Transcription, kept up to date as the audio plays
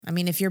I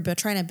mean, if you're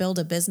trying to build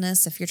a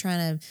business, if you're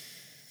trying to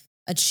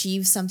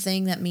achieve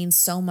something that means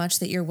so much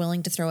that you're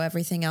willing to throw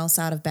everything else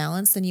out of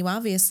balance, then you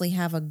obviously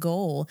have a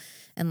goal.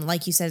 And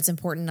like you said, it's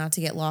important not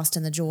to get lost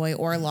in the joy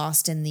or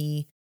lost in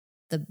the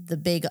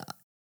big,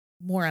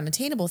 more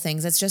unattainable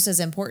things. It's just as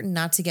important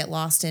not to get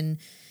lost in,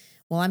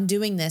 well, I'm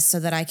doing this so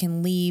that I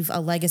can leave a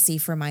legacy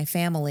for my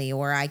family,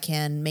 or I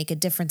can make a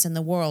difference in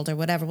the world or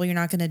whatever. Well, you're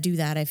not going to do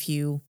that if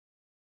you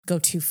go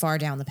too far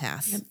down the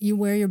path. You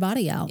wear your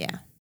body out. Yeah.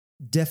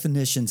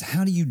 Definitions.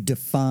 How do you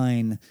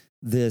define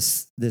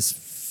this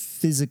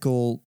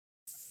physical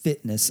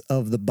fitness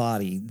of the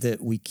body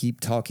that we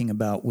keep talking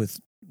about with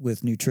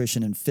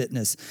nutrition and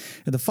fitness?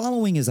 And the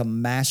following is a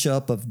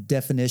mashup of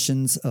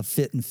definitions of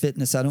fit and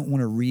fitness. I don't want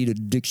to read a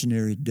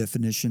dictionary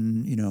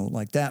definition,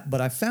 like that,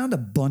 but I found a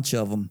bunch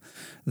of them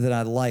that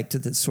I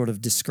liked that sort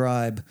of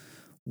describe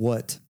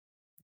what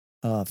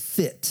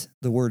fit,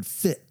 the word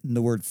fit and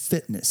the word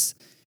fitness.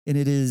 And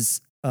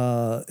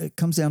it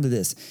comes down to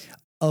this: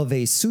 of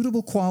a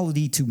suitable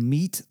quality to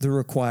meet the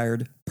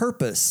required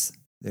purpose.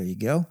 There you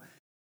go.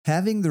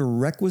 Having the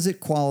requisite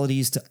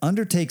qualities to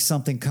undertake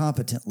something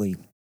competently,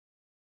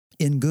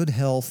 in good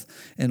health,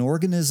 an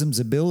organism's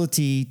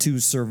ability to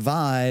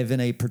survive in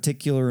a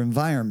particular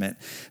environment.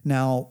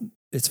 Now,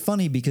 it's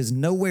funny because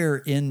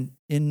nowhere in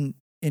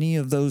any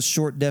of those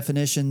short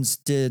definitions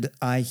did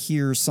I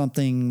hear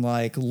something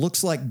like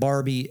looks like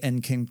Barbie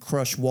and can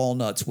crush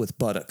walnuts with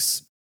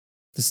buttocks.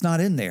 It's not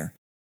in there.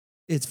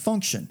 It's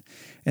function.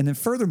 And then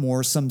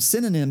furthermore, some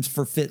synonyms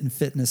for fit and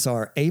fitness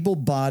are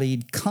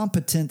able-bodied,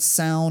 competent,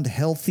 sound,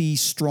 healthy,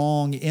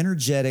 strong,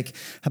 energetic.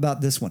 How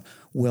about this one?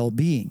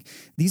 Well-being.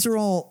 These are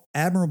all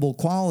admirable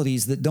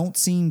qualities that don't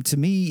seem to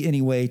me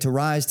anyway to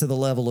rise to the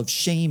level of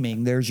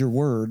shaming. There's your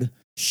word,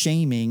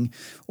 shaming,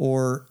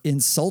 or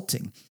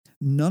insulting.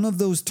 None of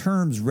those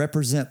terms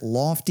represent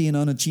lofty and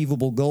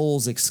unachievable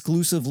goals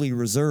exclusively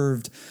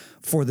reserved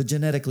for the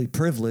genetically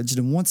privileged.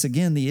 And once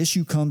again, the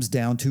issue comes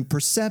down to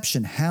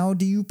perception. How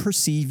do you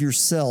perceive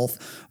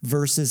yourself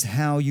versus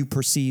how you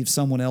perceive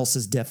someone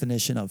else's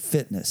definition of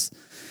fitness?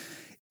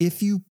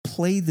 If you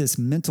play this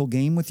mental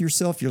game with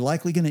yourself, you're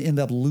likely going to end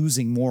up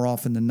losing more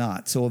often than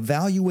not. So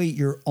evaluate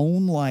your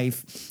own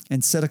life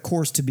and set a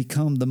course to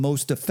become the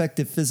most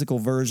effective physical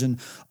version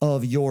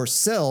of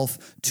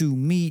yourself to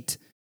meet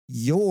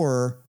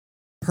your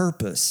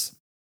purpose.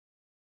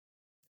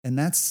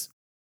 And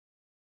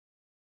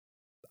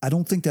I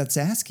don't think that's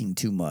asking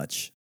too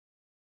much.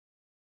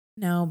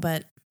 No,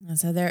 but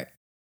so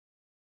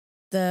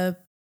the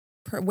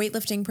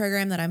weightlifting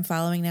program that I'm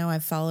following now,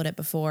 I've followed it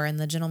before, and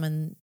the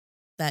gentleman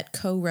that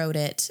co-wrote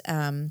it,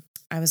 I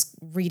was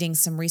reading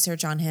some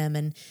research on him,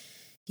 and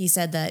he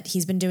said that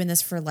he's been doing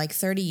this for like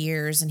 30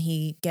 years, and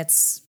he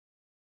gets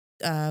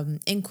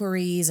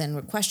inquiries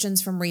and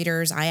questions from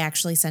readers. I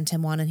actually sent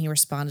him one, and he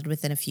responded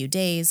within a few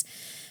days.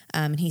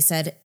 And he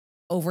said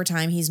over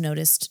time he's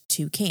noticed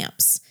 2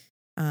 camps.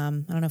 I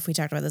don't know if we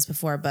talked about this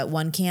before, but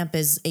one camp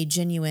is a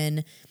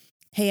genuine,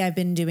 hey, I've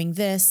been doing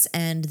this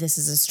and this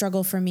is a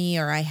struggle for me,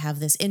 or I have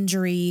this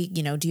injury,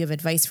 do you have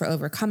advice for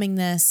overcoming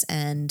this?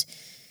 And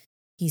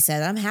he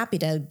said, I'm happy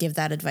to give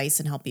that advice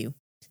and help you.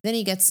 Then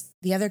he gets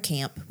the other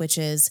camp, which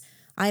is,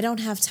 I don't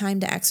have time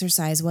to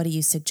exercise. What do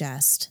you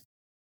suggest?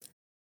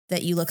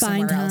 That you look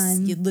somewhere else.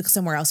 You look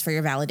somewhere else for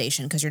your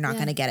validation because you're not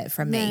going to get it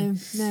from me.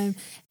 No.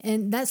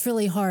 And that's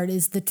really hard,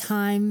 is the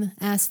time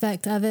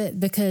aspect of it,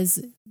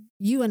 because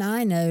you and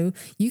I know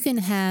you can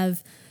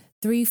have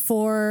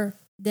 3-4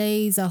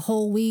 days, a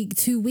whole week,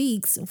 2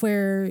 weeks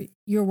where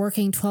you're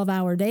working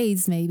 12-hour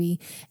days maybe,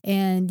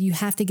 and you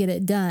have to get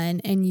it done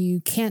and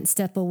you can't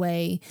step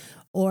away.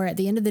 Or at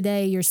the end of the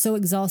day, you're so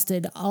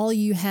exhausted, all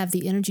you have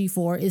the energy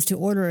for is to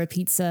order a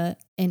pizza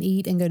and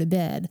eat and go to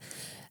bed.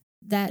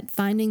 That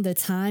finding the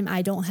time,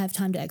 I don't have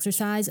time to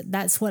exercise,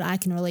 that's what I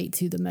can relate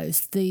to the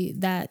most.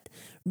 That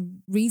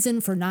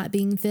reason for not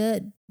being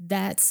fit,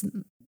 that's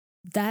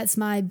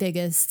my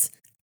biggest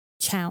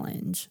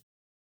challenge,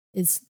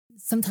 is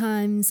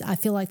sometimes I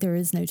feel like there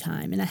is no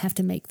time and I have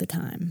to make the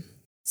time.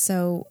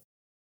 So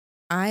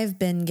I've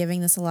been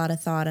giving this a lot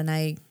of thought, and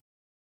I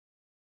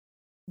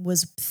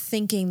was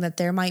thinking that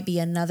there might be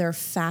another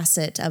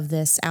facet of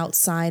this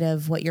outside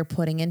of what you're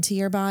putting into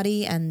your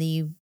body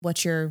and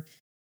what you're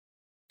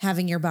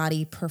having your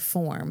body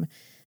perform.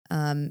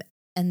 And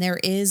there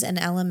is an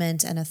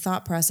element and a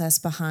thought process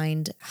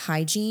behind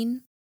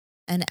hygiene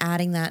and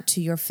adding that to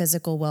your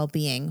physical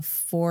well-being.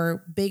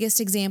 For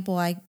biggest example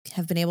I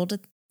have been able to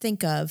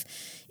think of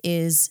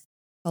is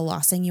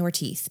flossing your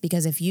teeth.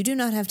 Because if you do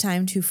not have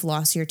time to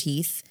floss your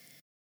teeth,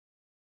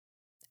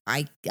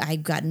 I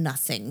got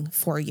nothing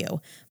for you.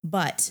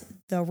 But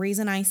the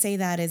reason I say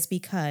that is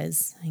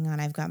because, hang on,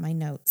 I've got my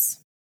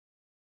notes.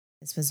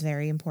 This was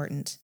very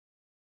important.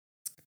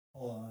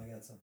 Hold on, I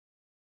got some.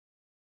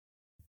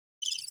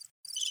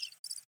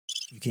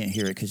 You can't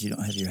hear it because you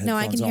don't have your headphones on. No,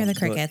 I can hear the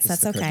crickets.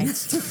 That's okay.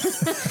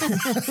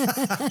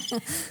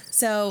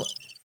 So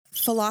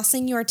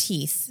Flossing your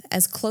teeth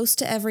as close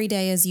to every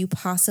day as you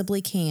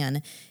possibly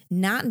can.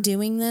 Not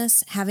doing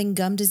this, having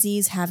gum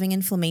disease, having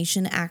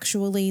inflammation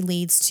actually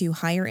leads to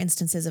higher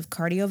instances of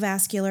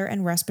cardiovascular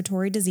and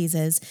respiratory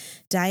diseases,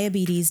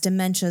 diabetes,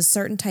 dementias,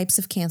 certain types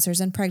of cancers,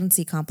 and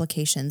pregnancy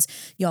complications.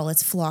 Y'all,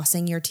 it's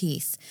flossing your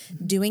teeth.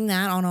 Doing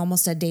that on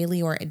almost a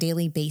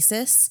daily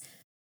basis,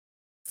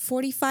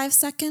 45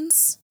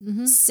 seconds,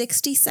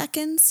 60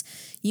 seconds,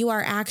 you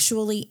are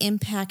actually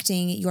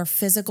impacting your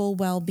physical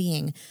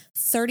well-being.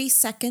 30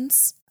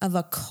 seconds of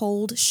a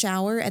cold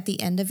shower at the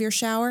end of your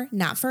shower,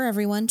 not for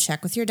everyone,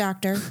 check with your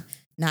doctor,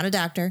 not a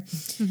doctor.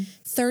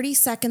 30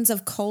 seconds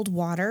of cold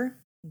water.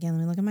 Again,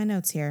 let me look at my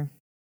notes here.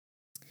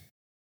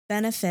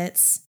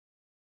 Benefits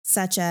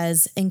such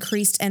as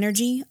increased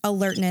energy,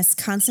 alertness,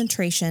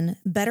 concentration,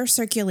 better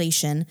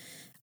circulation,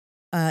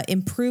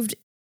 improved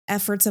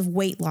efforts of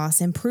weight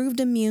loss, improved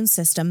immune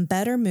system,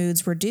 better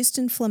moods, reduced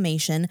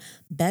inflammation,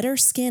 better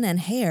skin and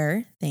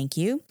hair, thank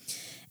you,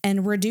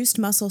 and reduced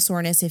muscle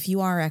soreness if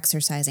you are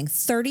exercising.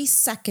 30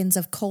 seconds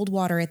of cold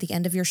water at the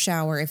end of your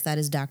shower, if that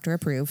is doctor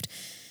approved.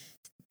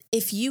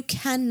 If you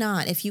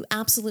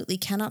absolutely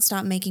cannot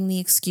stop making the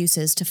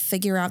excuses to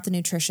figure out the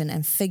nutrition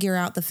and figure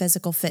out the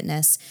physical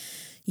fitness,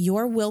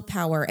 your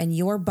willpower and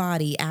your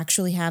body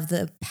actually have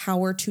the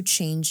power to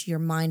change your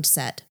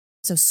mindset.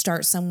 So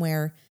start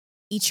somewhere.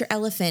 Eat your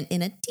elephant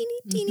in a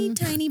teeny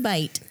tiny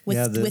bite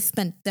with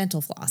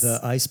dental floss. The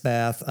ice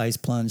bath, ice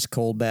plunge,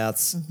 cold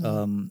baths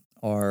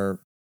are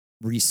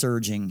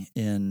resurging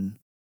in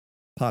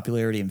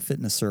popularity in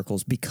fitness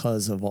circles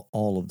because of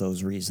all of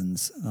those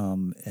reasons.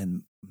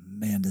 And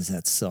man, does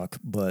that suck.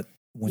 But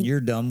when you're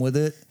done with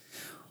it,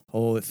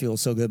 oh, it feels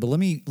so good. But let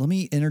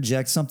me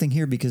interject something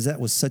here because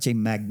that was such a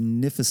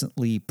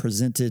magnificently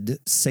presented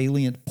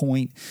salient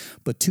point.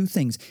 But two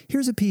things.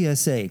 Here's a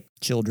PSA.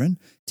 Children,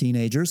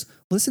 teenagers,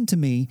 listen to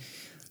me.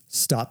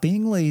 Stop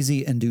being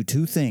lazy and do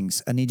two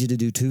things. I need you to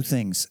do two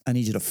things. I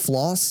need you to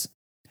floss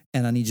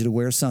and I need you to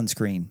wear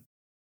sunscreen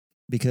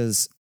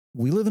because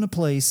we live in a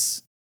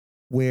place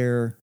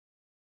where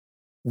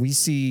we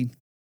see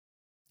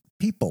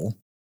people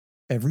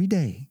every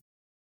day.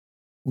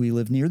 We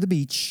live near the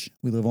beach.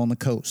 We live on the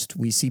coast.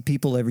 We see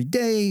people every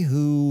day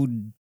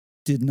who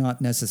did not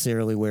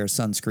necessarily wear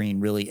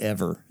sunscreen really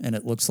ever. And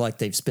it looks like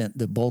they've spent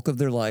the bulk of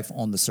their life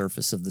on the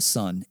surface of the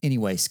sun.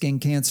 Anyway, skin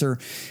cancer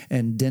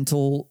and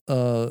dental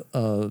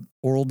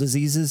oral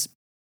diseases,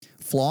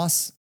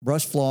 floss,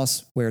 brush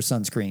floss, wear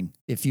sunscreen.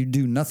 If you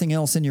do nothing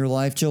else in your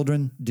life,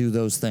 children, do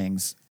those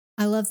things.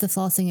 I love the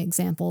flossing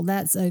example.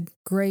 That's a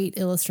great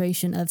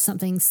illustration of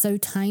something so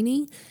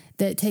tiny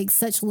that takes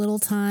such little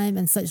time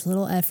and such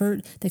little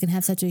effort that can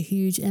have such a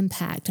huge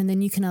impact. And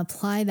then you can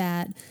apply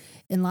that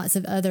in lots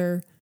of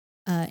other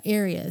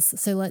areas.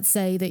 So let's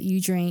say that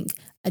you drink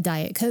a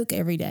Diet Coke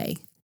every day.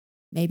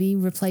 Maybe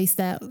replace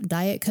that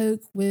Diet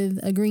Coke with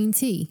a green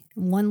tea.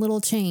 One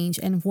little change,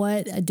 and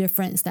what a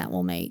difference that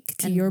will make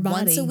to your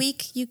body. Once a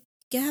week, you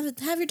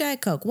have your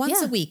Diet Coke.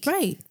 Once a week.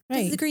 Right.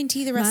 Do the green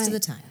tea the rest of the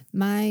time.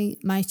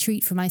 My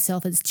treat for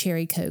myself is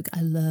cherry Coke. I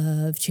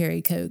love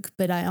cherry Coke,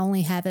 but I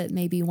only have it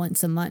maybe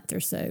once a month or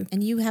so.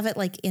 And you have it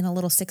like in a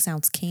little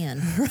 6-ounce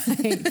can.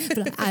 Right.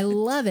 But I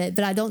love it,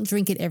 but I don't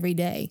drink it every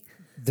day.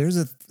 There's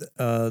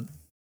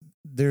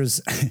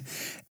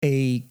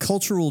a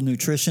cultural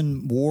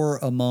nutrition war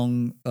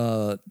among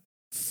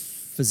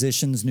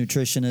physicians,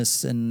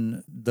 nutritionists,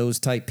 and those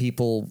type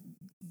people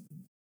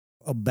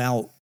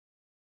about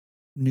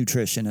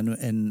nutrition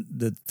and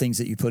the things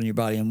that you put in your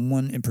body. And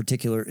one in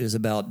particular is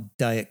about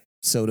diet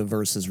soda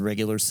versus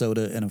regular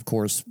soda. And of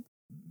course,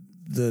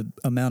 the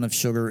amount of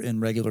sugar in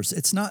regular,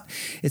 it's not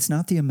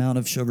the amount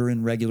of sugar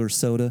in regular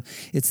soda.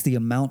 It's the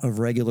amount of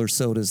regular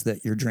sodas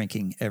that you're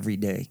drinking every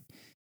day.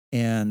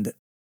 And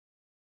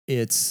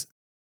it's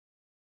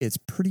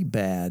pretty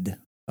bad.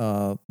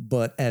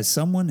 But as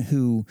someone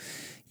who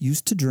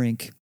used to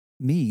drink,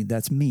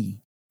 that's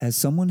me, as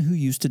someone who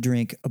used to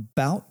drink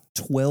about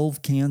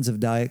 12 cans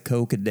of Diet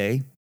Coke a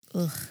day.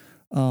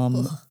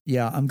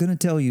 Yeah, I'm going to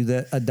tell you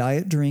that a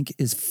diet drink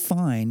is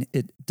fine.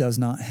 It does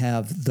not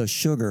have the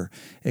sugar,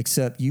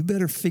 except you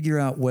better figure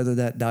out whether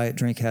that diet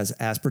drink has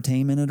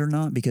aspartame in it or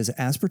not, because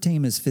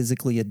aspartame is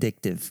physically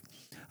addictive.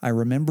 I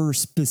remember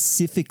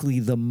specifically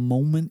the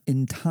moment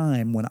in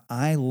time when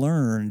I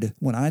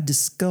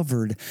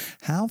discovered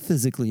how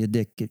physically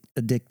addictive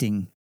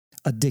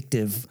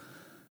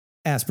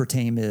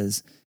aspartame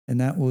is. And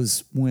that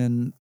was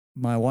when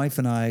my wife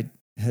and I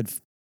I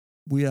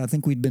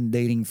think we'd been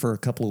dating for a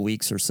couple of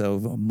weeks or so,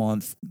 a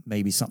month,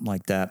 maybe something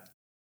like that.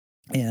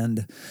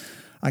 And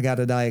I got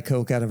a Diet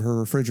Coke out of her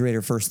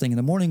refrigerator first thing in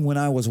the morning when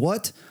I was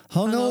what?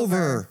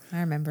 Hungover.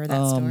 I remember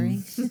that story.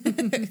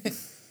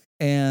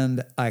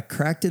 And I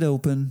cracked it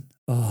open.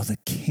 Oh,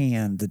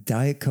 the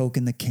Diet Coke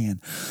in the can.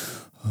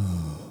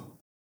 Oh,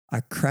 I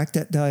cracked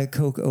that Diet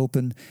Coke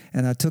open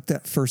and I took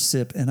that first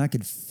sip and I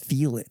could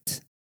feel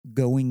it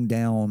going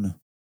down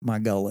my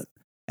gullet.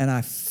 And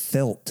I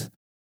felt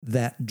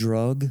that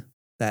drug,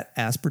 that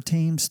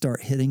aspartame,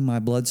 start hitting my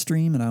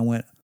bloodstream. And I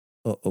went,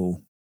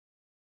 uh-oh,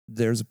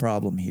 there's a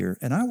problem here.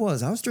 And I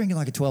was drinking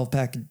like a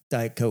 12-pack of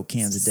Diet Coke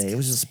cans a day. It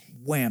was just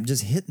wham,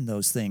 just hitting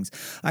those things.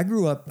 I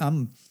grew up,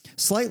 I'm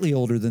slightly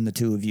older than the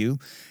two of you.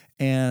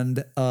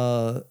 And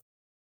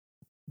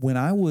when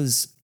I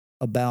was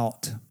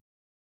about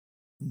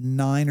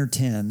 9 or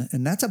 10,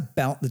 and that's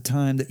about the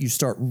time that you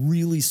start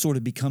really sort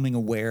of becoming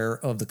aware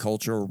of the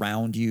culture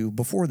around you.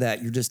 Before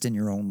that, you're just in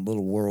your own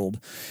little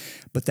world.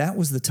 But that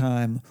was the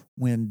time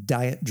when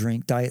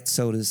diet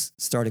sodas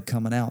started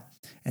coming out,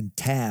 and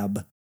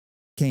Tab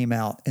came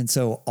out. And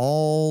so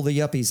all the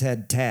yuppies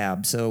had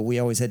Tab. So we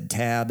always had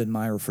Tab in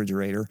my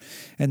refrigerator,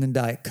 and then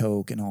Diet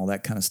Coke and all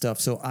that kind of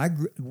stuff. So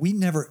we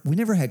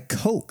never had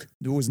Coke.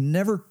 There was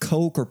never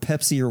Coke or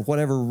Pepsi or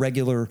whatever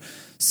regular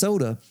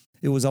soda.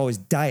 It was always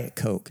Diet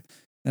Coke.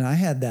 And I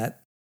had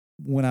that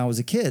when I was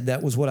a kid.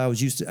 That was what I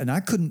was used to. And I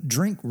couldn't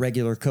drink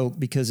regular Coke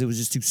because it was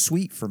just too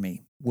sweet for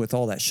me with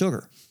all that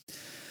sugar.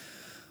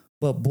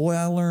 But boy,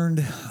 I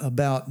learned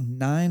about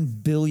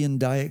 9 billion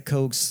Diet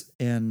Cokes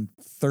and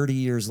 30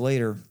 years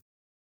later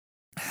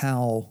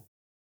how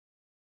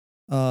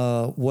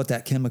what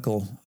that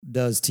chemical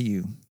does to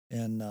you.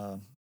 And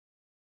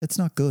it's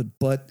not good.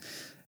 But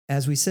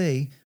as we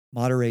say,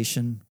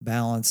 moderation,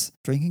 balance.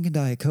 Drinking a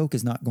Diet Coke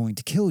is not going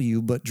to kill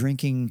you, but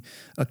drinking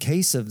a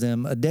case of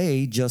them a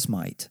day just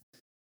might.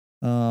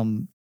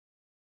 But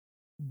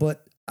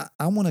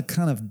I want to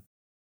kind of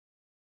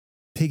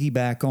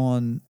piggyback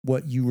on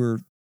what you were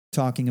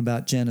talking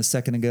about, Jen, a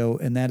second ago,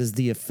 and that is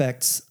the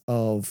effects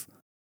of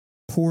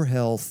poor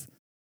health,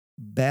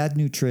 bad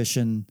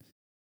nutrition,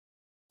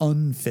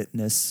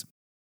 unfitness,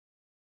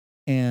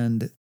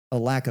 and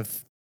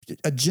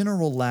a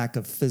general lack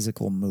of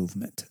physical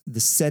movement, the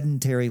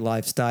sedentary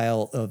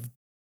lifestyle of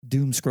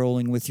doom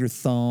scrolling with your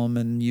thumb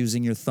and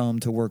using your thumb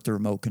to work the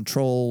remote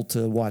control,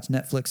 to watch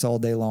Netflix all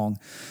day long.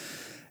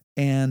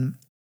 And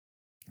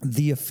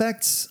the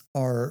effects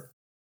are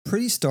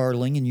pretty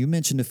startling, and you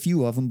mentioned a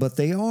few of them, but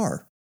they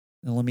are.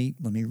 Now let me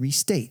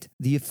restate.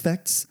 The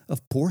effects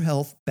of poor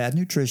health, bad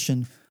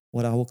nutrition,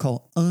 what I will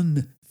call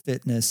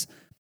unfitness,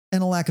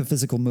 and a lack of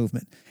physical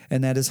movement.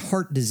 And that is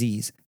heart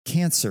disease,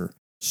 cancer,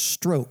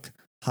 stroke,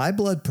 high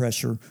blood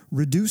pressure,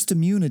 reduced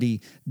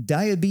immunity,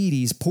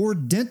 diabetes, poor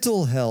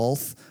dental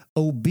health,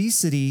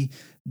 obesity,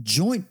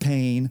 joint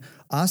pain,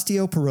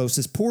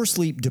 osteoporosis, poor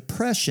sleep,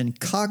 depression,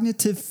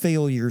 cognitive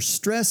failure,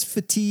 stress,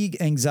 fatigue,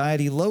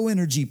 anxiety, low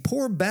energy,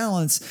 poor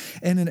balance,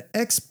 and an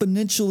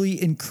exponentially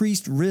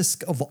increased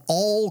risk of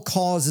all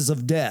causes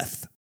of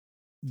death.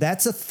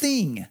 That's a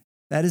thing.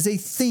 That is a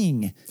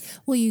thing.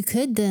 Well, you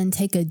could then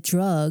take a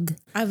drug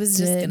I was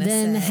just going to say.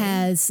 Then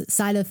has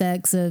side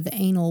effects of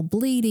anal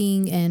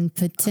bleeding and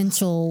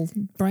potential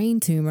brain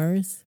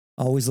tumors.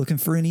 Always looking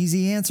for an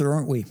easy answer,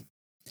 aren't we?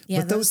 Yeah,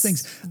 but those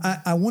things,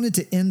 I wanted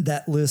to end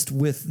that list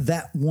with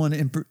that one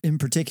in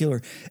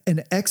particular.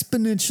 An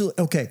exponential,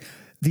 okay,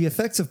 the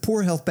effects of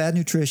poor health, bad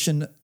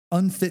nutrition,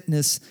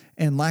 unfitness,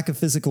 and lack of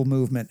physical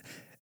movement.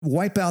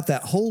 Wipe out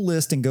that whole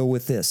list and go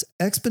with this.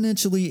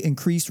 Exponentially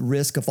increased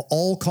risk of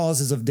all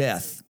causes of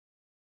death.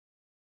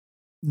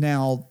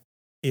 Now,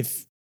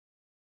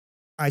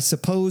 I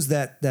suppose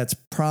that's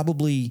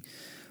probably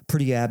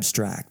pretty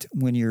abstract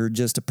when you're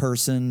just a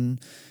person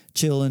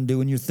chilling,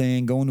 doing your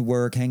thing, going to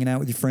work, hanging out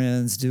with your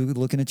friends,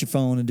 looking at your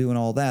phone and doing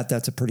all that.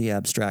 That's a pretty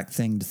abstract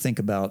thing to think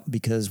about,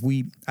 because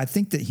I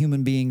think that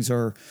human beings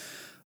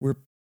we're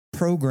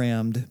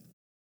programmed.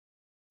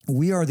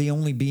 We are the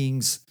only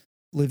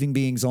living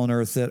beings on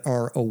earth that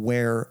are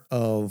aware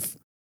of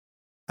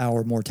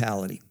our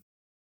mortality.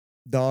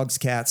 Dogs,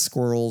 cats,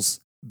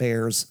 squirrels,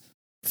 bears,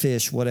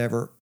 fish,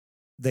 whatever,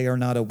 they are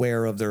not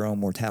aware of their own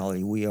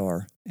mortality. We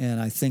are. And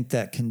I think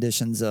that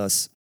conditions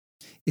us.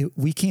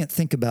 We can't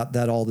think about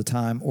that all the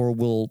time, or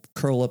we'll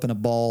curl up in a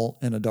ball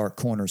in a dark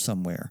corner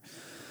somewhere.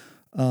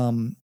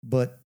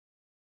 But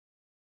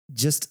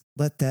just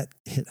let that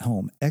hit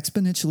home.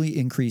 Exponentially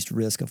increased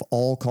risk of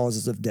all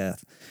causes of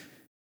death.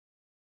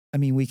 I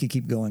mean, we could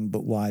keep going,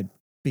 but why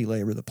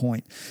belabor the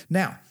point?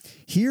 Now,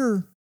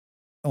 here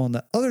on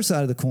the other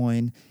side of the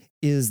coin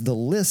is the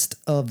list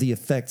of the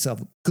effects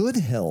of good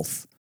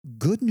health,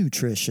 good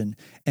nutrition,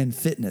 and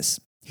fitness.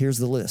 Here's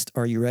the list.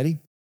 Are you ready?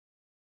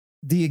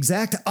 The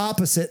exact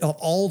opposite of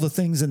all the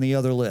things in the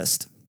other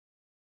list.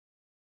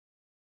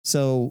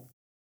 So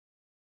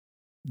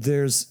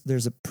there's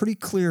a pretty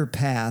clear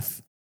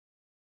path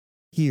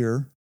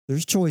here.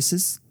 There's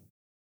choices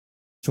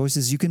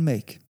you can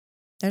make.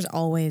 There's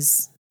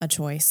always a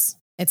choice.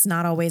 It's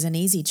not always an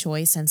easy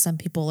choice, and some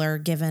people are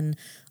given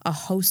a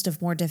host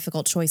of more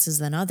difficult choices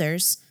than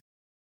others,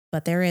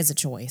 but there is a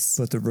choice.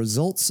 But the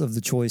results of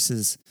the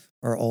choices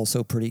are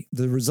also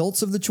the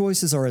results of the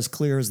choices are as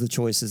clear as the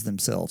choices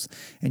themselves,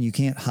 and you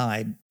can't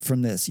hide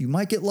from this. You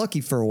might get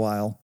lucky for a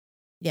while.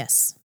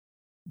 Yes.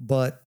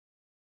 But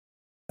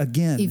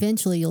again,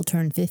 eventually you'll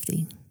turn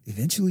 50.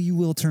 Eventually you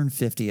will turn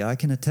 50. I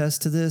can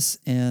attest to this,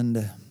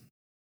 and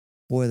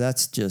boy,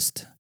 that's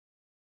just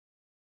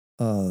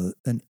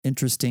an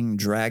interesting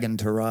dragon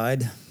to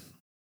ride.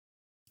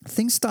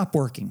 Things stop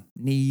working.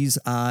 Knees,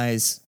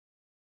 eyes,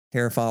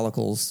 hair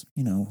follicles,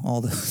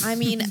 all the. I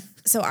mean,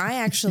 so I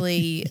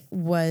actually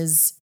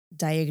was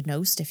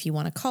diagnosed, if you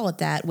want to call it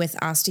that, with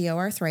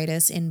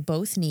osteoarthritis in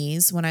both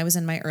knees when I was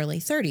in my early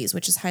 30s,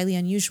 which is highly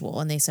unusual.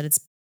 And they said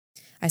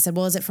I said,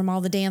 well, is it from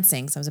all the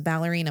dancing? So I was a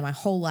ballerina my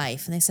whole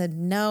life. And they said,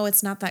 no,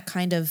 it's not that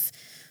kind of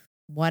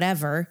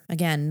whatever.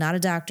 Again, not a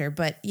doctor,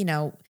 but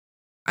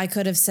I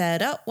could have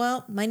said, oh,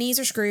 well, my knees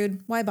are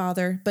screwed. Why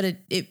bother? But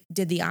it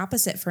did the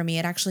opposite for me.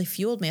 It actually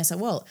fueled me. I said,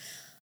 well,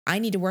 I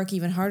need to work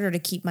even harder to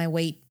keep my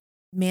weight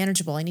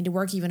manageable. I need to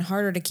work even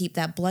harder to keep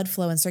that blood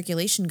flow and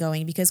circulation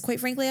going because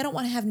quite frankly, I don't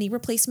want to have knee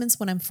replacements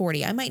when I'm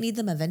 40. I might need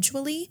them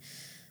eventually,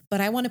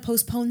 but I want to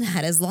postpone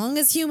that as long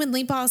as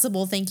humanly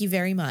possible. Thank you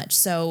very much.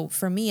 So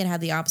for me, it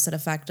had the opposite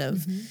effect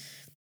of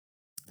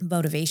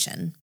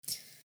motivation.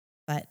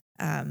 But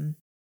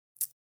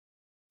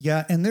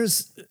yeah, and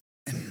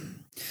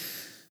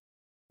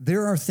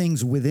there are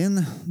things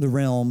within the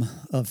realm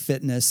of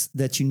fitness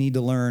that you need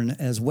to learn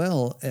as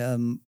well,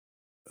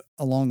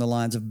 along the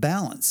lines of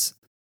balance.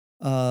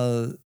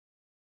 I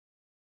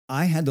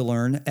had to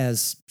learn,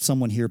 as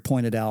someone here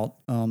pointed out,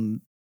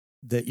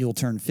 that you'll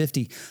turn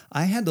 50.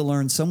 I had to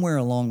learn somewhere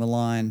along the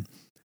line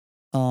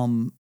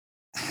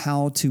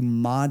how to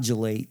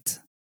modulate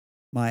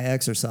my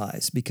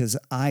exercise because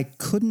I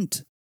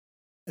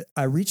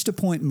reached a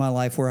point in my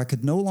life where I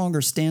could no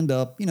longer stand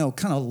up,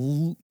 kind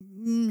of,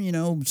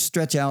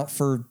 stretch out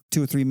for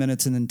 2 or 3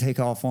 minutes and then take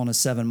off on a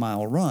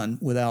 7-mile run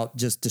without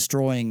just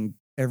destroying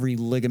every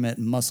ligament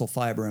and muscle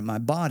fiber in my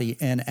body.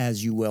 And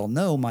as you well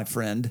know, my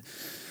friend,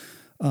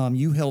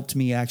 you helped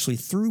me actually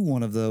through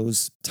one of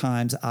those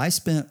times. I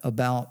spent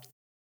about,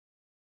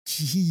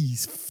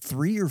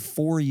 3 or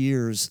 4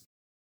 years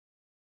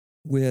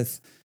with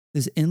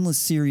this endless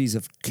series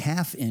of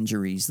calf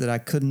injuries that I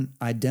couldn't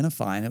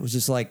identify. And it was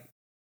just like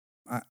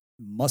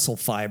muscle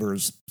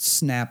fibers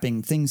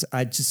snapping, things.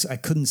 I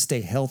couldn't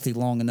stay healthy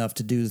long enough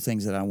to do the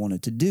things that I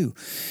wanted to do.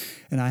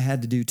 And I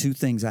had to do 2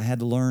 things. I had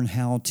to learn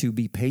how to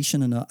be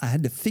patient enough. I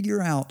had to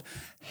figure out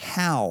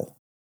how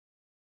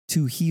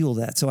to heal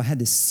that. So I had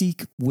to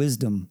seek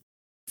wisdom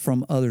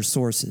from other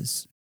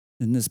sources.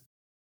 In this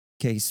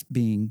case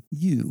being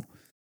you.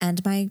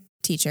 And my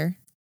teacher.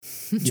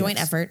 Joint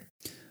effort.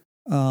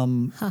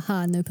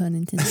 Haha, no pun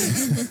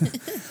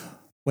intended.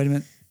 Wait a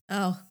minute.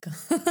 Oh, God.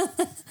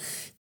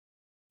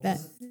 What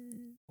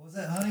was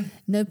that, honey?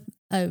 No.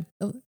 Oh.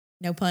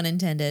 No pun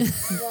intended. Wait,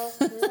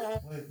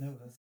 no,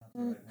 that's not the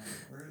right one.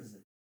 Where is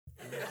it?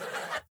 There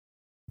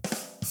it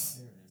is.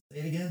 Say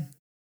it again.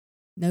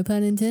 No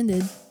pun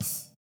intended.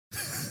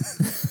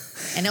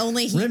 And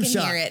only he Rim can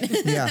shot. hear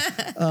it.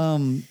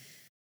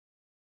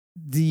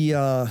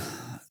 Yeah.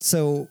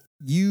 So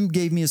you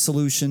gave me a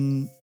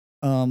solution,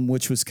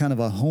 which was kind of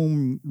a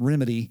home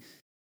remedy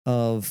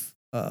of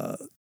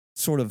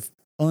sort of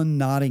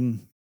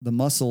unknotting the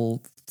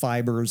muscle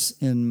fibers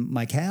in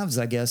my calves,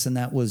 I guess. And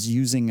that was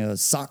using a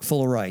sock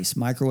full of rice,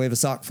 microwave a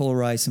sock full of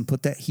rice and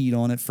put that heat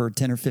on it for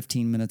 10 or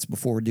 15 minutes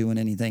before doing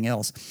anything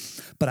else.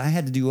 But I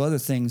had to do other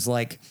things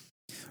like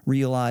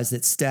realize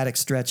that static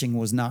stretching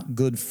was not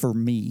good for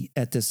me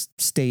at this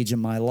stage in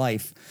my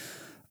life.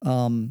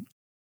 And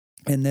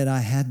that I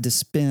had to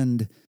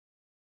spend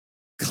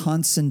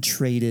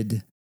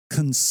concentrated,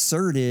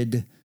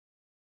 concerted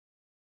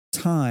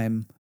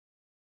time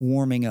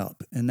warming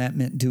up. And that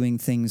meant doing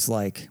things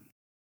like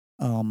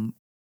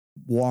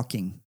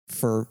walking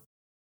for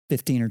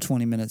 15 or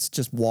 20 minutes,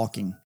 just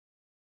walking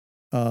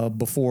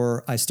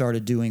before I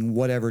started doing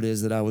whatever it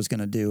is that I was going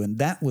to do. And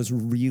that was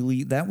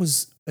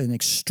an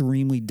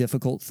extremely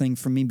difficult thing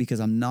for me because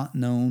I'm not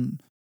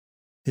known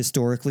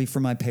historically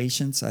for my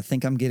patience. I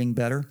think I'm getting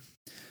better,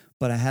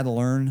 but I had to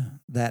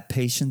learn that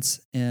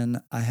patience and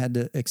I had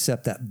to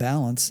accept that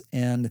balance.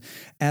 And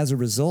as a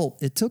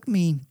result, it took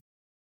me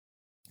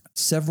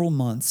several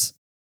months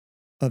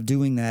of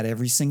doing that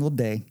every single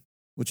day,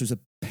 which was a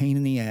pain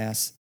in the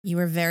ass. You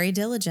were very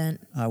diligent.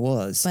 I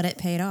was. But it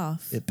paid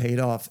off. It paid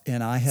off.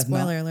 And I have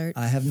Spoiler alert.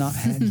 I have not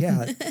had,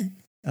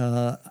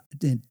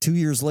 2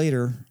 years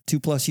later,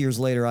 2+ years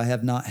later, I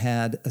have not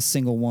had a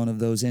single one of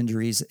those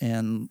injuries.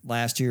 And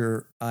last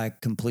year I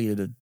completed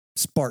a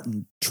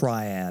Spartan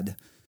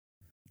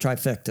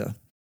trifecta,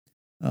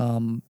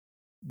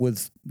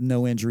 with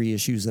no injury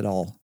issues at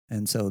all.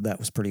 And so that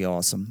was pretty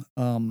awesome.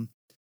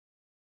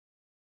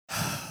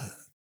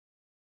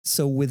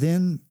 So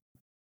within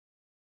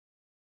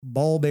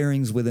ball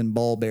bearings,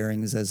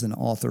 as an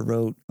author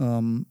wrote,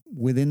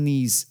 within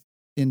these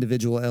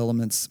individual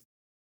elements,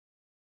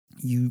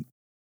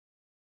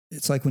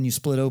 it's like when you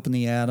split open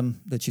the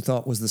atom that you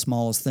thought was the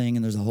smallest thing,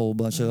 and there's a whole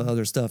bunch of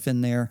other stuff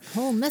in there.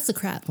 Whole mess of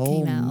crap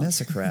came out.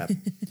 Mess of crap.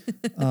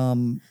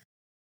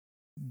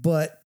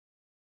 But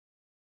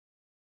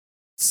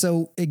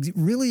so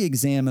really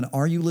examine,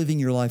 are you living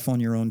your life on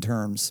your own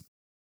terms?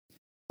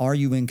 Are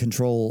you in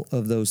control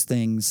of those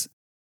things?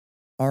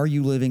 Are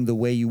you living the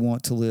way you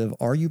want to live?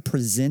 Are you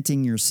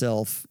presenting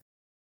yourself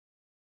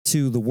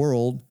to the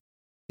world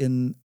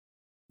in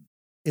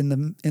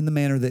the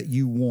manner that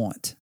you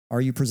want?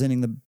 Are you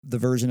presenting the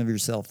version of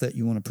yourself that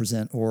you want to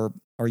present, or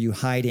are you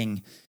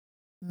hiding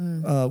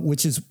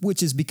which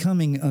is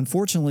becoming,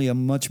 unfortunately, a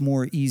much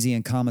more easy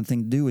and common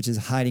thing to do, which is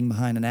hiding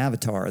behind an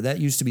avatar. That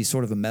used to be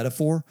sort of a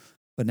metaphor,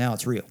 but now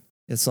it's real.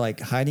 It's like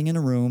hiding in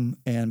a room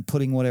and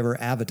putting whatever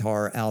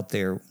avatar out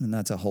there, and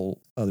that's a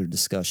whole other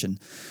discussion.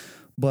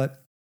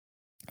 But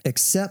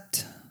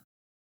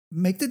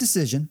make the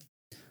decision,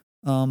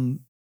 and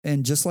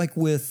just like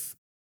with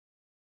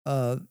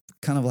kind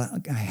of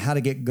like how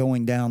to get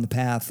going down the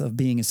path of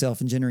being a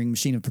self-engineering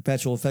machine of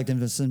perpetual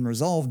effectiveness and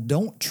resolve,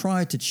 don't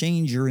try to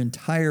change your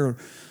entire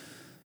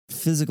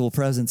physical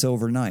presence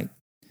overnight.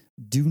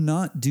 Do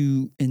not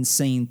do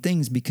insane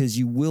things, because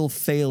you will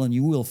fail, and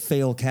you will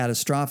fail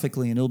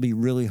catastrophically, and it'll be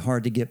really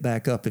hard to get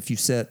back up if you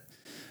set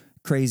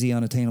crazy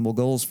unattainable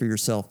goals for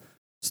yourself.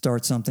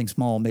 Start something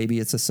small. Maybe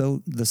it's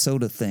the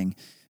soda thing.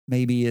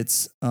 Maybe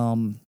it's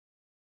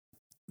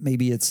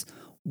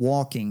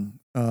walking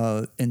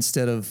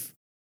instead of,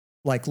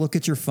 like, look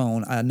at your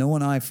phone. I know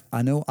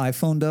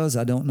iPhone does.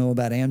 I don't know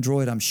about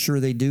Android. I'm sure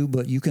they do,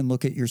 but you can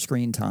look at your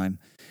screen time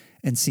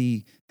and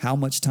see how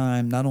much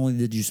time not only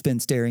did you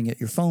spend staring at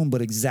your phone,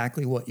 but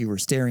exactly what you were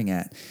staring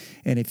at.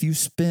 And if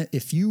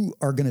you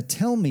are going to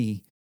tell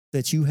me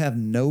that you have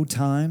no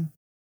time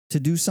to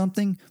do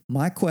something,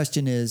 my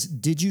question is,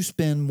 did you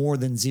spend more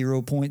than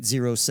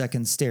 0.0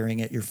 seconds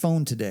staring at your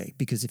phone today?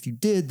 Because if you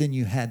did, then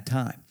you had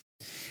time.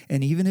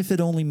 And even if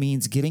it only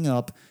means getting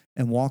up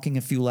and walking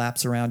a few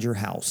laps around your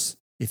house,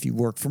 if you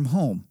work from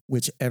home,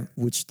 which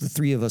the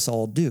three of us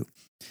all do,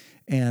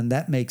 and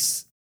that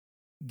makes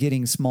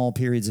getting small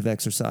periods of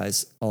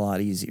exercise a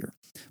lot easier.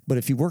 But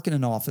if you work in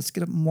an office,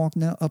 get up and walk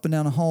up and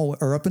down a hallway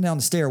or up and down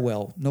the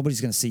stairwell. Nobody's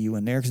going to see you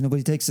in there because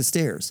nobody takes the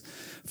stairs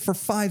for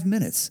 5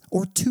 minutes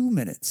or 2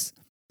 minutes.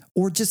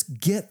 Or just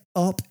get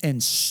up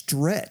and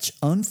stretch.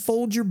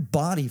 Unfold your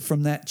body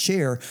from that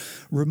chair.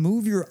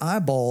 Remove your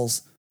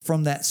eyeballs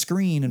from that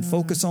screen and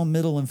focus on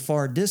middle and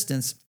far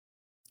distance,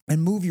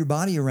 and move your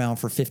body around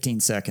for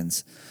 15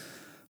 seconds.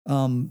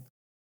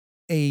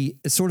 A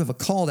sort of a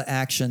call to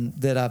action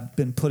that I've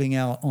been putting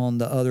out on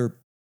the other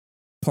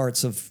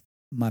parts of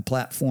my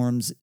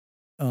platforms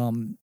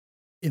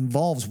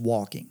involves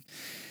walking.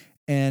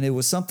 And it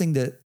was something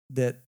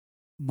that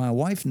my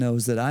wife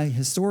knows that I've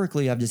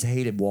just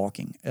hated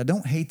walking. I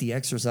don't hate the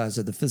exercise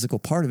or the physical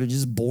part of it. It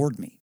just bored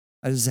me.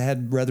 I just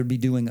had rather be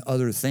doing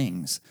other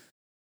things.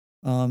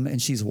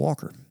 And she's a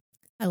walker.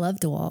 I love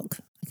to walk.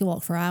 I can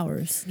walk for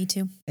hours. Me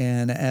too.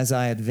 And as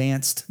I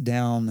advanced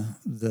down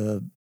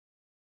the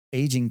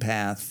aging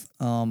path,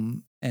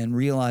 and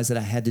realized that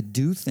I had to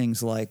do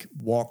things like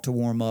walk to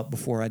warm up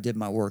before I did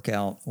my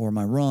workout or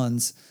my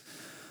runs,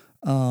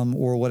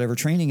 or whatever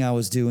training I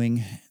was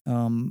doing,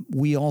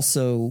 we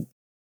also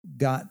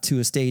got to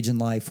a stage in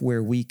life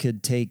where we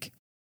could take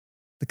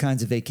the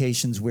kinds of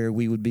vacations where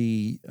we would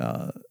be,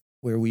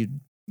 where we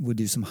would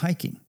do some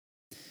hiking.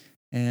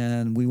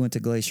 And we went to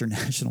Glacier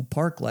National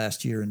Park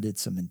last year and did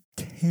some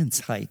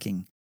intense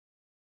hiking.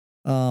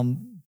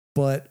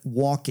 But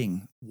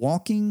walking,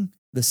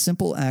 the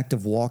simple act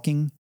of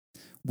walking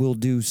will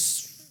do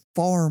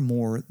far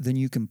more than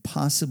you can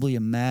possibly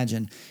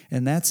imagine.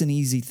 And that's an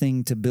easy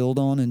thing to build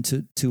on and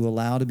to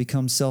allow to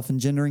become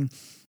self-engendering.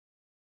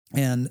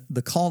 And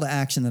the call to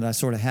action that I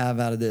sort of have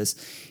out of this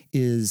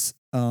is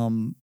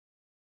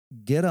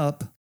get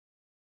up,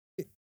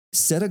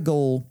 set a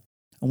goal.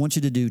 I want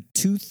you to do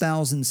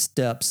 2,000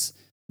 steps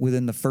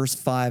within the first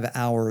 5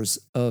 hours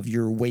of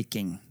your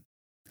waking.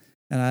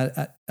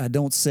 And I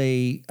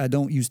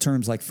don't use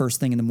terms like first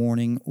thing in the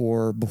morning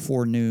or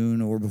before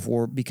noon or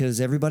before,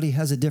 because everybody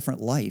has a different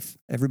life.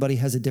 Everybody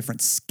has a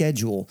different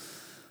schedule.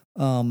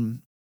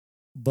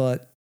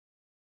 But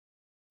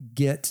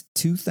get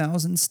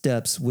 2,000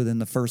 steps within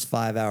the first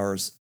 5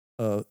 hours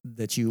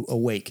that you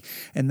awake.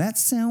 And that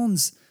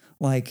sounds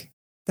like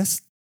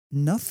that's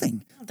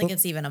nothing. I don't think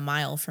it's even a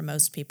mile for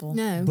most people.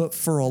 No. But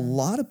for a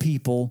lot of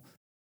people,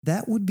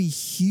 that would be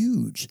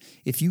huge.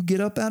 If you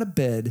get up out of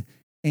bed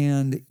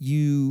and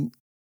you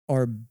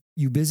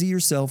busy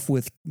yourself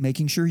with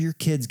making sure your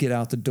kids get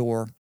out the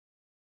door,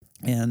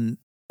 and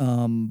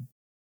then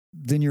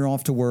you're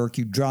off to work,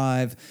 you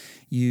drive,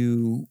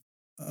 you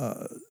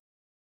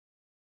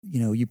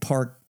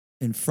park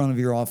in front of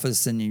your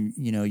office, and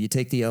you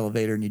take the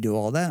elevator and you do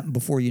all that. And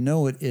before you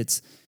know it,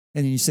 and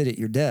then you sit at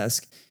your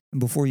desk, and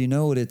before you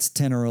know it, it's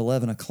 10 or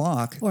 11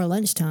 o'clock. Or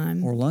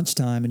lunchtime,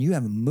 and you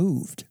haven't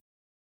moved.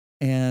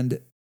 And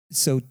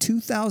so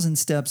 2,000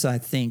 steps, I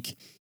think,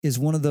 is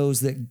one of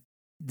those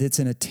that's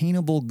an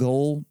attainable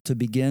goal to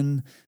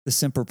begin the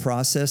simple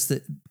process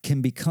that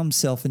can become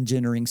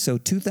self-engendering. So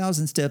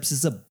 2,000 steps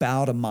is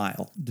about a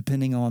mile,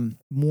 depending on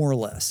more or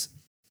less.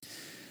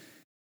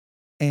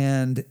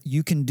 And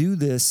you can do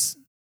this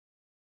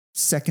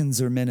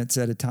seconds or minutes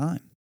at a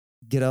time.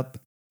 Get up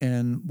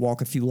and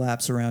walk a few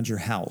laps around your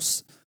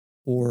house,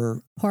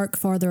 or park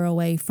farther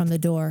away from the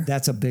door.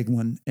 That's a big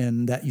one.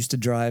 And that used to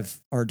drive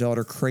our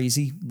daughter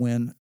crazy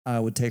when I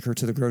would take her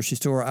to the grocery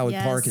store. I would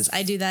park as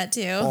I do that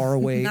too. far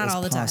away Not as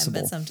all the possible.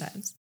 time, but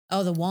sometimes.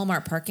 Oh, the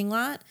Walmart parking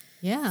lot?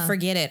 Yeah.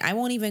 Forget it. I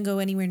won't even go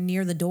anywhere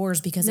near the doors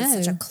because it's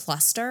such a No.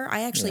 cluster.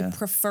 I actually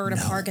prefer to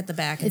park at the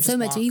back. And It's so just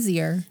much walk.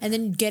 easier. And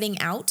then getting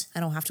out, I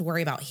don't have to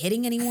worry about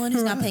hitting anyone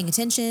who's not paying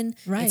attention.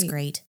 Right. It's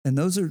great. And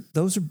those are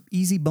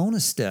easy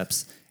bonus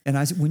steps. And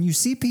when you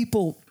see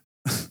people,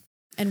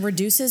 And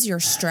reduces your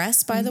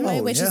stress, by the way,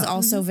 Oh, which is yeah.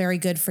 also very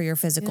good for your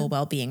physical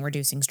well-being,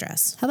 reducing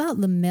stress. How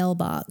about the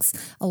mailbox?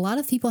 A lot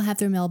of people have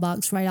their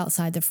mailbox right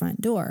outside the front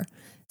door.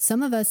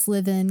 Some of us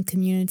live in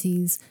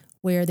communities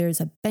where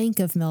there's a bank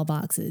of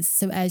mailboxes.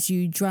 So as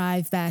you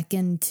drive back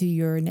into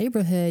your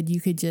neighborhood, you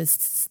could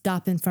just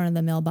stop in front of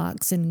the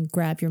mailbox and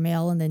grab your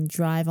mail and then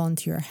drive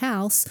onto your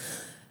house.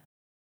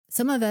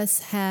 Some of us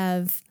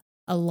have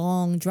a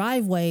long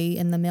driveway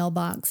and the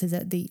mailbox is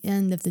at the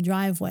end of the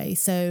driveway.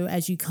 So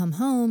as you come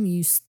home,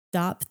 you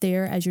stop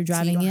there as you're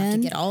driving so you don't in.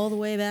 have to get all the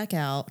way back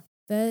out.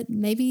 But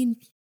maybe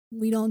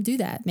we don't do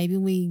that. Maybe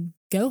we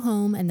go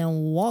home and then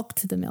walk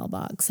to the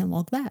mailbox and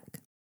walk back.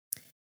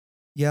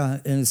 yeah,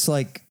 and it's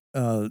like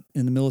in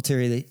the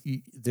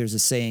military, there's a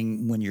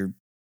saying when you're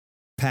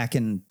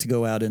packing to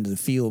go out into the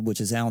field,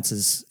 which is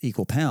ounces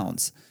equal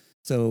pounds.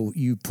 So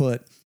you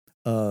put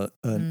an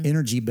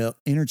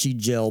energy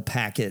gel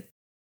packet,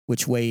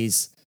 which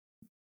weighs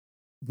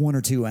 1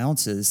 or 2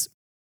 ounces.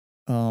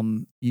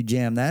 You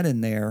jam that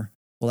in there.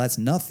 Well, that's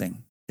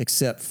nothing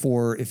except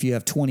for if you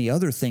have 20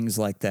 other things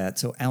like that.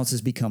 So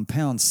ounces become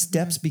pounds,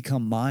 steps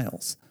become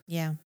miles.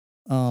 Yeah.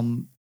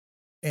 And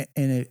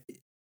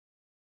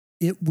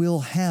it will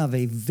have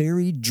a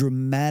very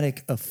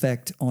dramatic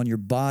effect on your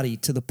body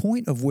to the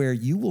point of where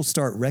you will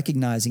start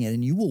recognizing it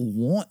and you will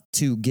want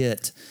to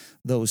get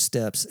those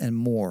steps and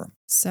more.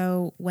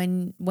 So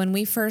when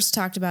we first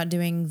talked about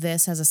doing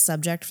this as a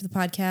subject for the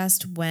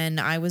podcast, when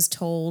I was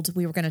told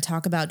we were going to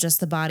talk about just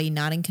the body,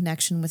 not in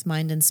connection with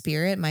mind and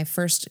spirit, my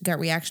first gut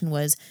reaction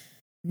was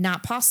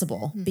not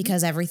possible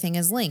because everything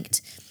is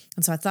linked.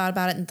 And so I thought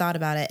about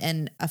it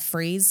and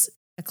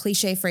a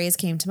cliche phrase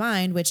came to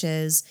mind, which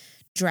is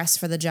dress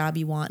for the job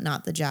you want,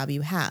 not the job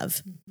you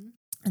have.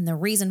 And the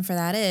reason for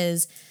that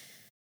is,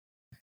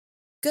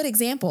 good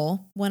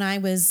example, when I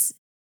was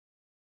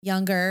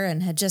younger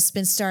and had just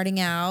been starting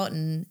out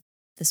and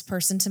this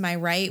person to my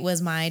right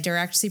was my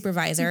direct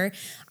supervisor,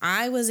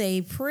 I was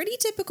a pretty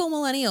typical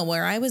millennial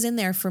where I was in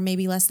there for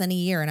maybe less than a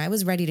year and I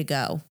was ready to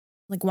go.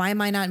 Like, why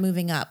am I not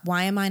moving up?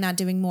 Why am I not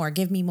doing more?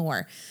 Give me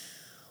more.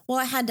 Well,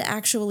 I had to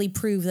actually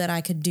prove that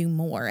I could do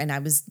more. And I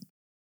was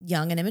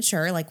young and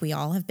immature, like we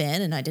all have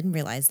been, and I didn't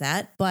realize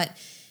that. But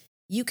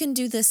you can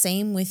do the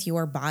same with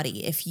your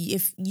body. If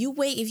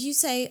you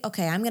say,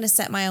 okay, I'm going to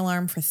set my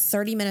alarm for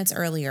 30 minutes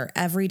earlier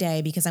every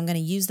day because I'm going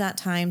to use that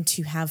time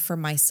to have for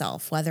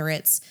myself, whether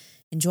it's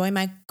enjoy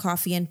my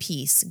coffee in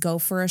peace, go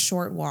for a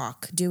short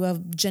walk, do a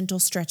gentle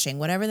stretching,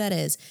 whatever that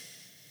is,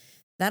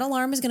 that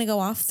alarm is going to go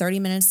off 30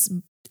 minutes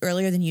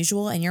earlier than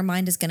usual. And your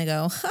mind is going to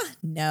go,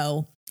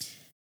 no.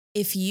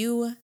 If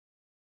you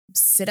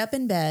sit up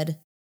in bed,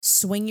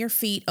 swing your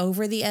feet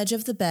over the edge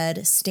of the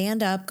bed,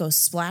 stand up, go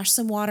splash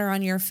some water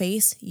on your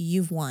face,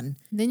 you've won.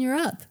 Then you're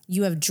up.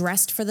 You have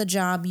dressed for the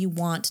job you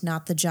want,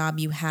 not the job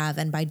you have.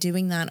 And by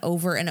doing that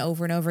over and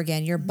over and over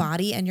again, your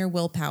body and your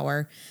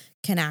willpower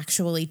can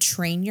actually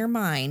train your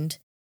mind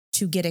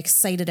to get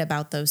excited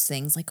about those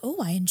things. Like,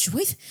 oh, I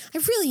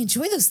really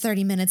enjoy those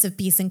 30 minutes of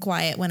peace and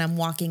quiet when I'm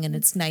walking and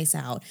it's nice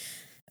out.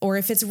 Or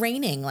if it's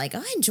raining, like,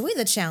 I enjoy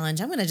the challenge.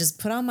 I'm going to just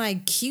put on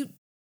my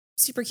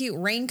super cute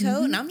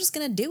raincoat and I'm just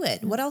going to do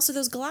it. What else are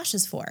those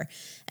galoshes for?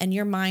 And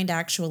your mind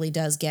actually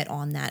does get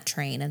on that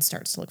train and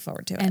starts to look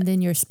forward to it. And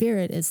then your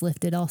spirit is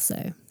lifted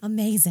also.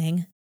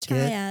 Amazing.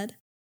 Triad.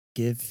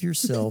 Give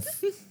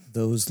yourself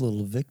those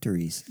little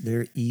victories.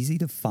 They're easy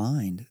to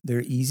find.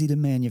 They're easy to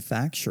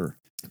manufacture.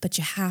 But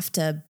you have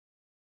to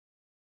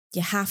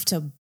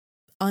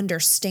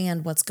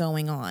understand what's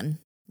going on.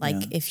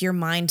 Like if your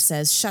mind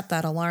says, shut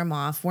that alarm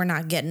off, we're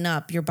not getting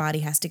up, your body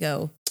has to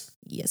go,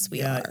 yes,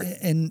 we are.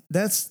 And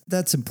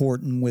that's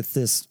important with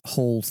this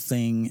whole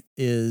thing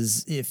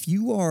is if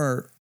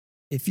you're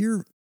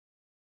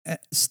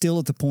still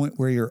at the point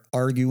where you're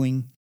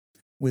arguing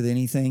with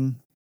anything,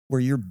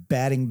 where you're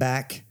batting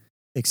back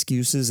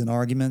excuses and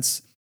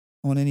arguments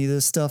on any of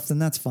this stuff, then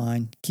that's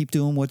fine. Keep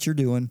doing what you're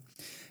doing.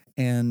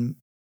 And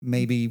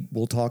maybe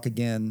we'll talk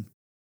again.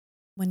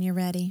 When you're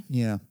ready.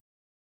 Yeah.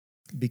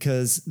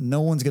 Because no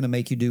one's going to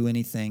make you do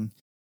anything.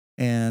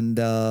 And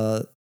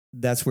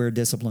that's where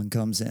discipline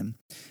comes in.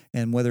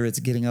 And whether it's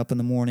getting up in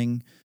the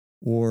morning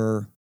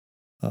or,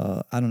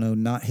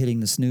 not hitting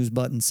the snooze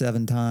button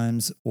 7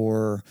 times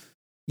or,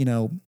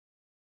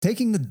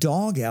 taking the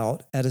dog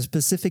out at a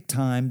specific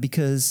time,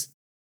 because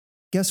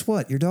guess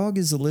what? Your dog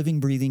is a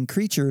living, breathing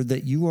creature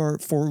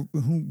for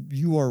whom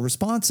you are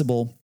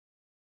responsible,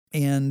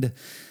 and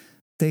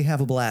they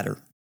have a bladder.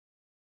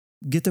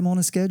 Get them on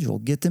a schedule,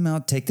 get them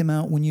out, take them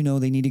out when you know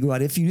they need to go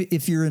out. If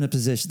you're in a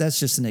position, that's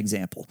just an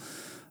example.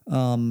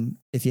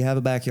 If you have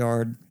a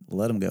backyard,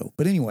 let them go.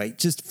 But anyway,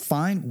 just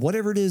find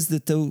whatever it is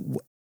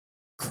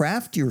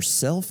craft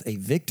yourself a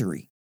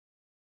victory,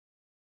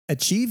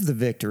 achieve the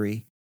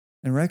victory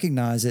and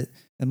recognize it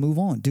and move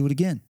on, do it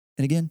again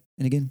and again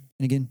and again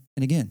and again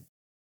and again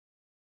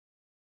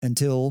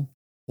until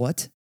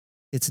what?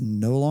 It's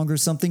no longer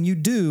something you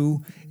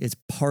do. It's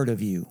part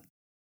of you.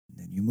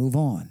 Then you move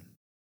on.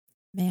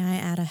 May I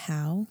add a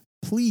how?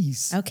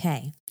 Please.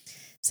 Okay.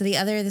 So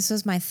this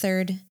was my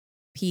third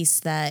piece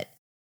that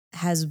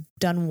has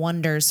done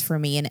wonders for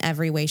me in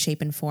every way,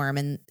 shape, and form.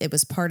 And it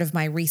was part of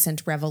my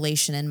recent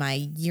revelation in my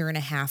 1.5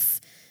 year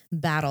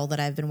battle that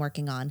I've been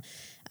working on.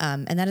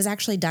 And that is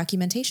actually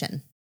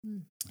documentation.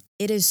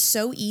 It is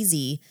so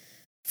easy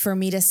for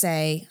me to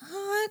say,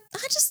 I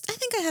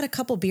think I had a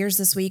couple beers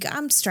this week.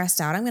 I'm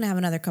stressed out. I'm going to have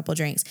another couple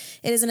drinks.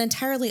 It is an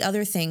entirely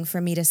other thing for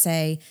me to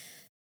say,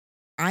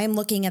 I am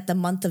looking at the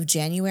month of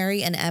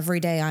January and every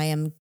day I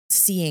am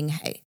seeing,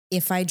 hey,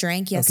 if I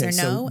drank, yes or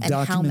no, and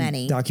how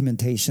many.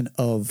 Documentation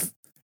of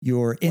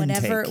your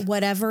intake.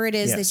 Whatever it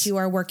is that you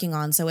are working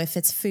on. So if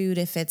it's food,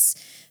 if it's,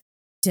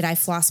 did I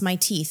floss my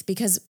teeth?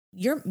 Because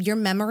your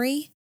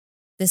memory,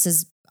 this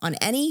is on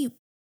any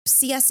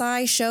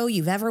CSI show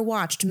you've ever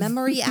watched,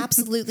 memory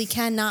absolutely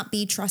cannot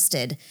be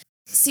trusted.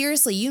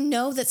 Seriously, you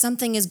know that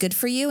something is good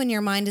for you and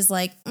your mind is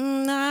like, I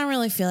don't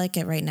really feel like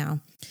it right now.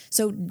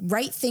 So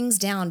write things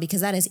down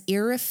because that is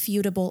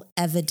irrefutable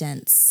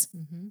evidence.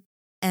 Mm-hmm.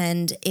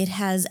 And it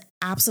has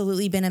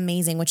absolutely been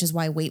amazing, which is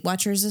why Weight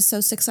Watchers is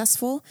so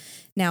successful.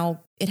 Now,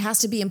 it has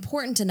to be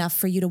important enough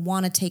for you to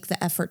want to take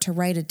the effort to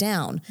write it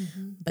down.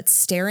 Mm-hmm. But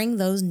staring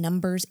those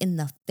numbers in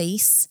the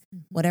face,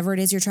 whatever it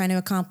is you're trying to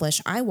accomplish,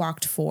 I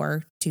walked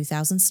for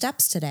 2,000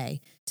 steps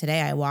today.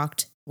 Today, I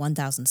walked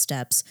 1,000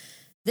 steps.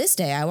 This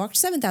day, I walked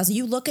 7,000.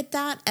 You look at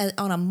that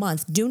on a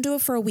month. Don't do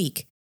it for a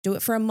week. Do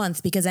it for a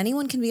month because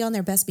anyone can be on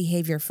their best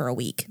behavior for a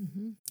week.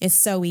 Mm-hmm. It's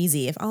so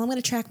easy. If, I'm going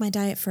to track my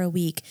diet for a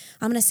week,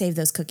 I'm going to save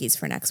those cookies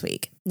for next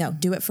week. No,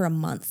 do it for a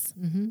month.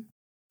 Mm-hmm.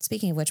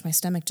 Speaking of which, my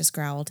stomach just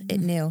growled. It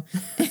knew.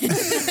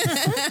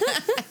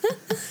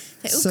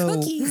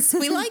 Cookies.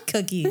 We like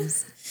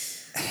cookies.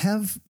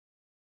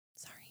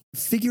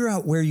 Figure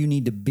out where you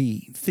need to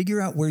be.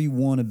 Figure out where you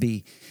want to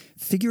be.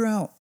 Figure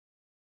out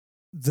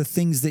the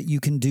things that you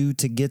can do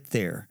to get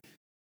there.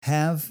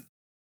 Have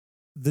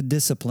the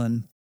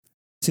discipline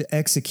to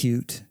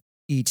execute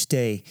each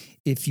day.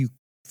 If you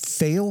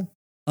fail,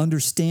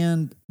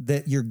 understand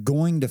that you're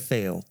going to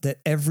fail, that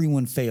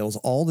everyone fails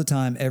all the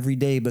time, every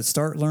day, but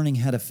start learning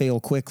how to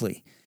fail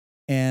quickly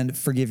and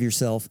forgive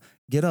yourself.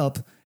 Get up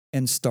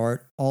and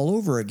start all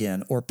over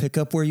again, or pick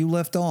up where you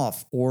left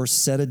off, or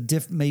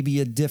set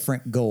maybe a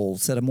different goal,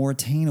 set a more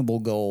attainable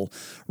goal.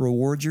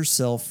 Reward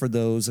yourself for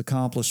those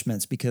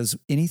accomplishments, because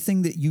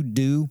anything that you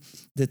do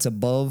that's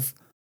above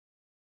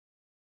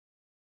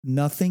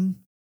nothing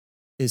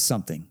is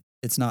something.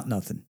 It's not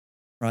nothing,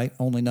 right?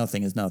 Only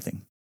nothing is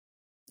nothing.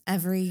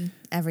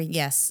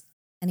 Yes.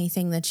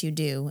 Anything that you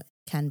do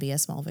can be a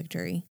small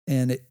victory.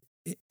 And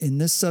in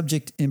this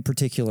subject in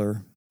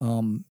particular,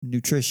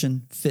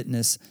 nutrition,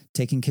 fitness,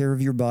 taking care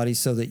of your body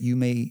so that you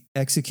may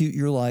execute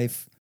your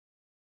life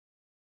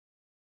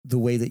the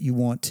way that you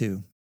want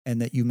to,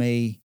 and that you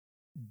may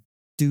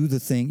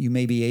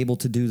be able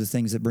to do the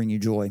things that bring you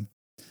joy.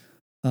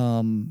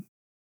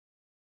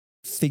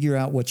 Figure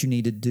out what you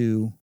need to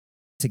do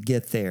to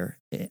get there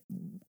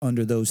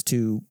under those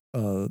two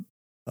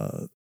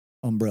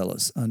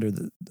umbrellas, under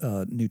the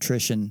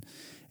nutrition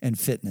and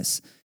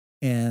fitness,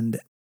 and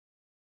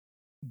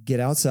get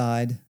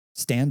outside,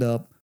 stand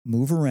up,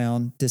 move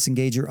around,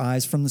 disengage your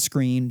eyes from the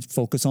screen,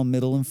 focus on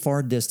middle and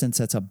far distance.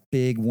 That's a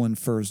big one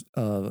for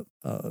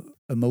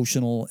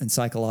emotional and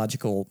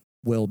psychological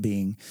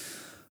well-being.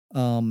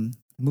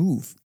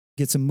 Move.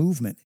 Get some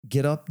movement.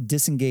 Get up,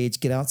 disengage,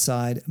 get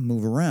outside,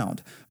 move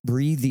around.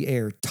 Breathe the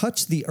air.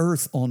 Touch the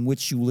earth on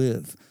which you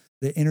live.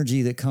 The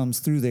energy that comes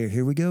through there.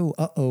 Here we go.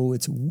 Uh-oh,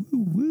 it's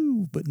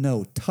woo-woo. But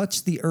no,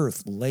 touch the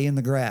earth. Lay in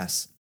the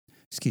grass.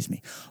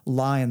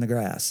 Lie in the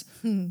grass.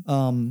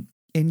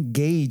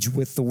 Engage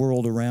with the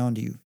world around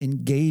you.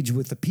 Engage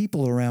with the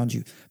people around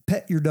you.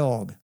 Pet your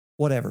dog.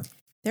 Whatever.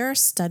 There are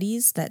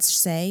studies that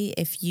say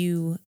if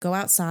you go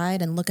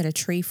outside and look at a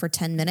tree for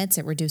 10 minutes,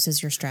 it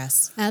reduces your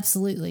stress.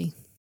 Absolutely.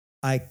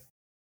 I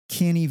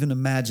can't even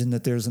imagine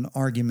that there's an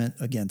argument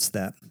against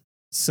that.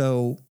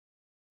 So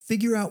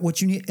figure out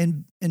what you need.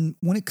 And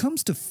when it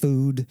comes to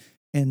food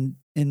and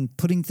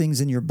putting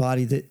things in your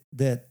body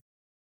that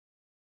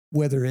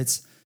whether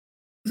it's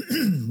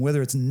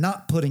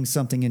not putting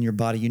something in your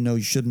body you know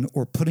you shouldn't,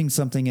 or putting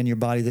something in your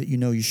body that you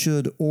know you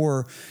should,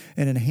 or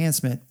an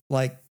enhancement,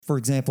 like, for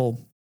example,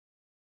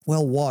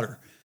 water.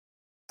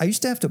 I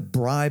used to have to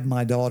bribe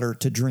my daughter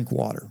to drink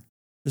water.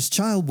 This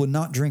child would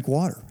not drink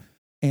water.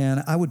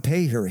 And I would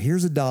pay her,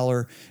 here's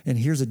 $1, and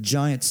here's a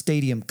giant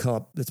stadium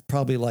cup that's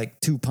probably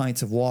like 2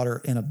 pints of water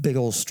and a big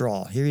old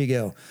straw. Here you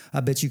go.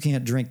 I bet you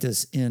can't drink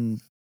this in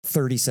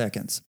 30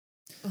 seconds.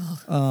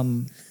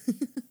 Oh.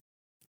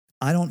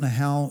 I don't know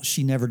how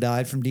she never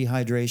died from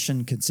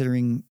dehydration,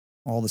 considering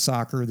all the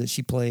soccer that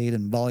she played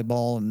and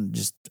volleyball and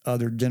just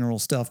other general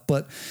stuff.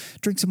 But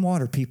drink some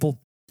water,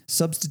 people.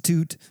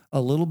 Substitute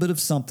a little bit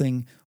of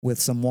something with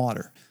some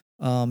water.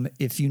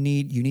 If you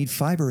need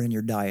fiber in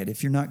your diet.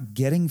 If you're not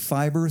getting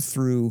fiber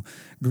through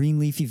green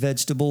leafy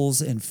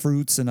vegetables and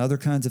fruits and other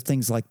kinds of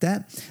things like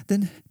that,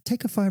 then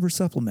take a fiber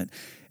supplement.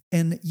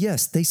 And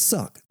yes, they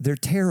suck. They're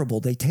terrible.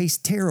 They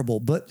taste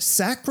terrible, but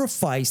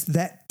sacrifice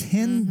that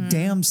 10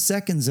 damn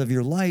seconds of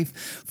your life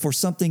for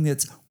something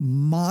that's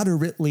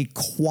moderately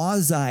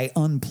quasi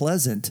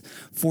unpleasant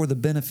for the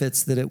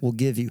benefits that it will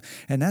give you.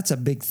 And that's a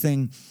big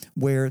thing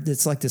where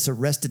it's like this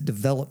arrested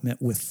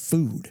development with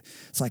food.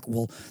 It's like,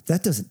 well,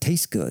 that doesn't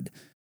taste good.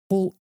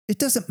 Well, it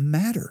doesn't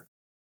matter.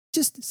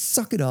 Just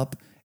suck it up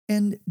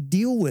and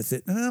deal with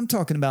it. And I'm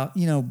talking about,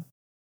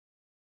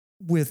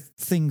 with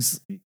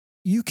things.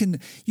 You can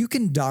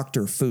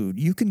doctor food.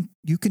 You can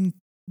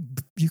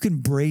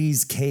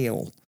braise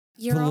kale.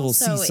 You're put a little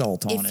also, sea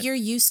salt on it. if you're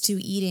used to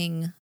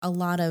eating a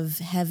lot of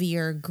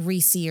heavier,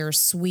 greasier,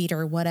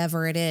 sweeter,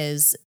 whatever it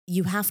is,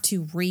 you have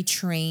to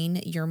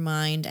retrain your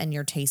mind and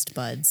your taste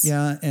buds.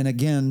 Yeah, and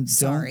again,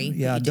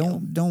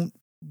 don't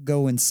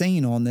go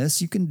insane on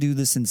this. You can do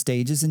this in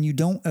stages, and you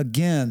don't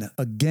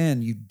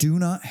you do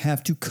not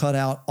have to cut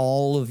out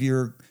all of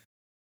your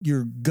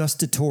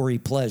gustatory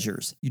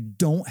pleasures. You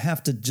don't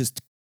have to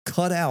just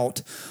cut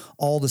out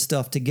all the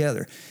stuff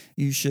together.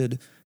 You should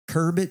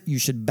curb it. You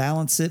should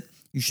balance it.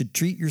 You should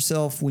treat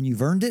yourself when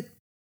you've earned it,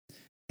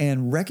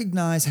 and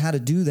recognize how to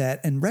do that,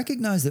 and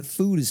recognize that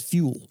food is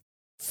fuel.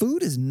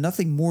 Food is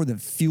nothing more than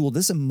fuel.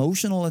 This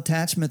emotional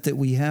attachment that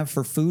we have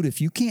for food, if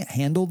you can't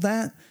handle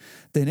that,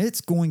 then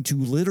it's going to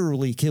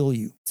literally kill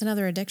you. It's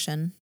another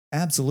addiction.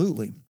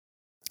 Absolutely.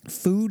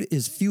 Food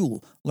is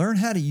fuel. Learn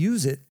how to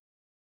use it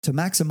to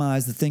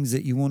maximize the things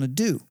that you want to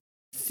do.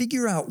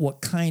 Figure out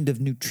what kind of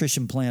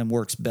nutrition plan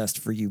works best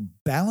for you.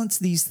 Balance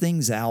these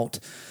things out.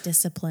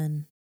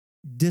 Discipline.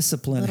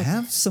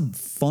 Have some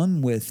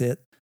fun with it.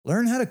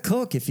 Learn how to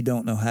cook if you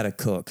don't know how to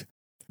cook.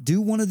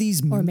 Do one of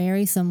these. Or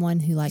marry someone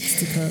who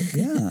likes to cook.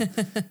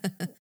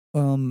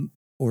 Yeah.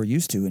 Or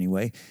used to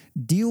anyway.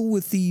 Deal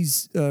with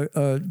these,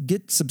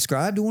 get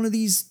subscribed to one of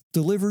these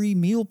delivery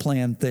meal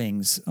plan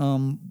things.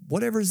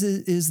 Whatever it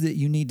is that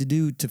you need to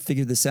do to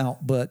figure this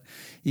out. But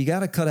you got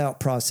to cut out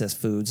processed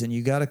foods, and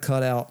you got to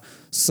cut out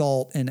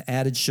salt and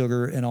added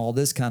sugar and all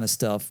this kind of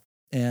stuff.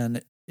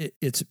 And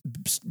it's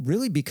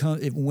really become,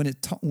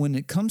 when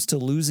it comes to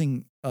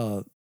losing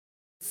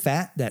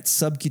fat, that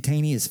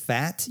subcutaneous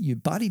fat, your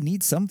body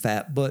needs some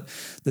fat, but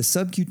the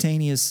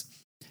subcutaneous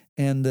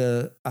and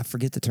I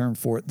forget the term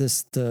for it,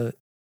 the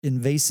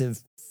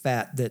invasive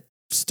fat that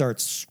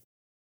starts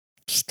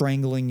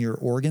strangling your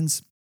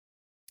organs,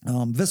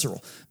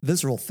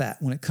 visceral fat.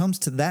 When it comes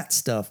to that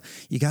stuff,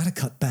 you got to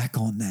cut back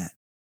on that.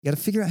 You got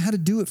to figure out how to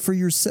do it for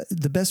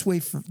the best way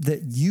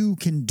that you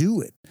can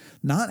do it.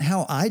 Not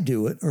how I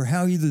do it or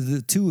how either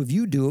the two of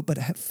you do it, but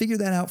figure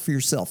that out for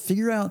yourself.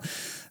 Figure out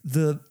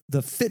the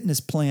fitness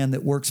plan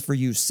that works for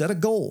you. Set a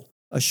goal,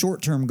 a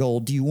short-term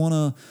goal. Do you want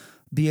to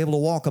be able to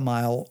walk a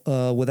mile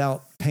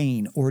without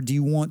pain? Or do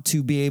you want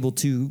to be able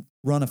to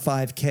run a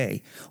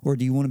 5K? Or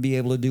do you want to be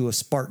able to do a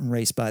Spartan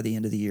race by the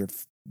end of the year?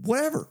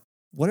 Whatever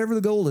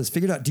the goal is,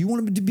 figure it out. Do you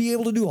want to be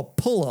able to do a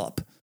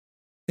pull-up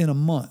in a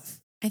month?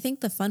 I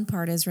think the fun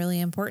part is really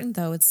important,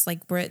 though. It's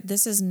like,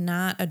 this is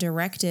not a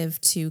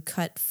directive to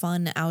cut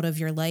fun out of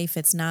your life.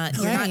 It's not,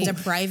 you're not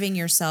depriving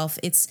yourself.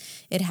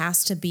 It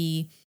has to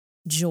be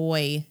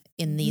joy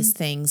in these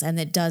things. And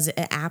it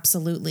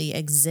absolutely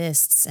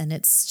exists. And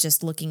it's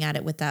just looking at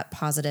it with that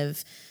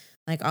positive,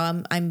 like,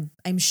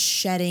 I'm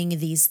shedding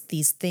these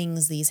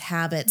things, these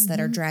habits that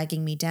are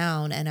dragging me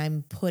down, and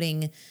I'm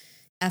putting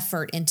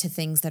effort into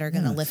things that are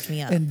going to lift me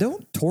up. And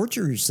don't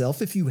torture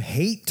yourself. If you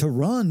hate to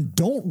run,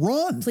 don't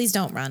run. Please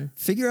don't run.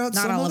 Figure out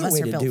Not some all other of us way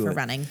are to built do for it.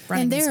 running.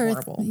 Running is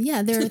horrible.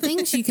 There are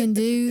things you can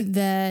do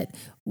that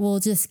will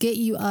just get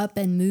you up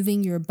and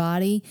moving your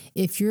body.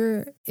 If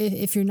you're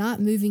not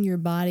moving your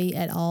body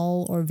at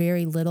all or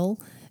very little,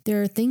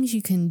 there are things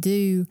you can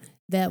do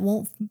that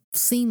won't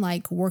seem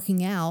like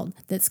working out.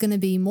 That's going to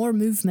be more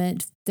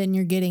movement than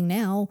you're getting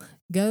now.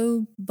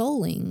 Go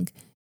bowling.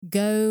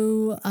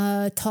 Go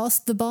toss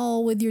the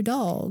ball with your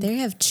dog. They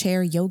have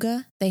chair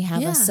yoga. They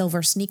have a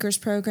silver sneakers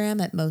program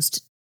at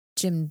most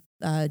gym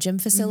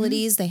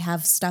facilities. They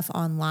have stuff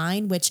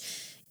online, which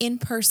in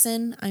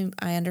person,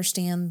 I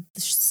understand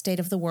the state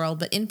of the world,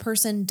 but in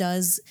person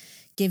does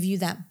give you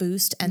that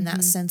boost and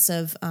that sense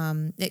of,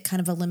 it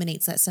kind of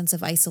eliminates that sense of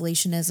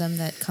isolationism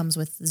that comes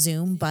with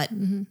Zoom, but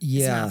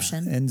it's an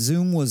option. And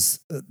Zoom was,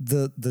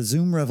 the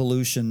Zoom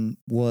revolution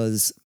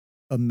was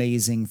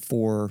amazing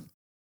for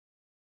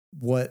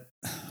what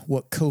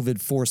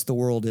COVID forced the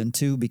world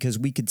into, because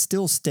we could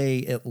still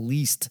stay at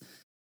least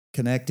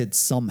connected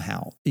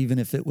somehow, even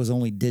if it was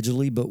only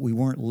digitally, but we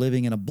weren't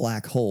living in a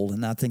black hole.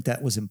 And I think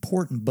that was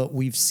important, but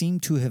we've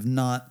seemed to have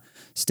not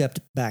stepped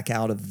back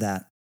out of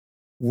that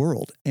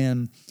world.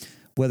 And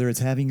whether it's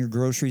having your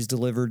groceries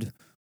delivered,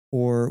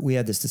 or we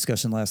had this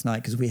discussion last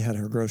night because we had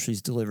our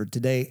groceries delivered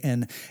today.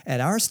 And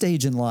at our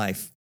stage in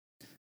life,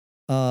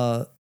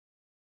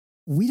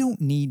 we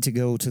don't need to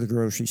go to the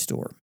grocery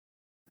store.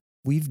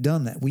 We've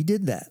done that. We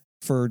did that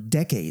for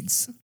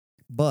decades.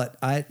 But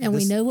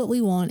we know what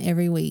we want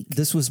every week.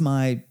 This was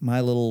my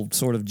little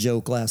sort of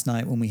joke last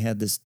night when we had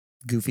this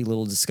goofy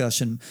little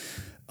discussion.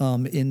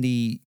 In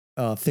the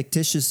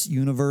fictitious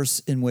universe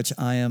in which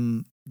I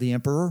am the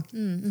emperor,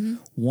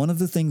 one of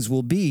the things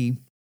will be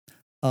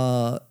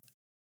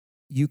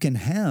you can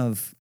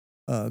have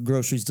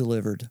groceries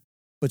delivered,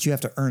 but you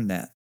have to earn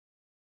that.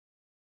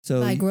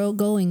 So by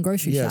going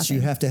grocery shopping. Yes,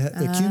 you have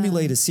to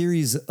accumulate a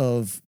series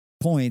of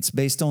points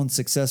based on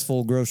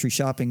successful grocery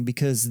shopping,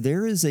 because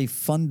there's a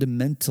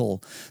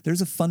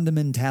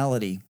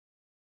fundamentality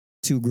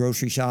to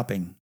grocery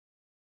shopping.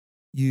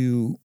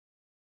 You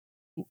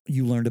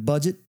learn to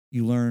budget,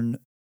 you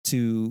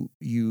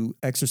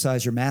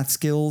exercise your math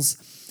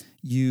skills,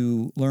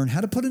 you learn how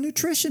to put a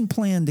nutrition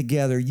plan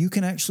together. You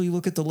can actually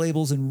look at the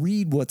labels and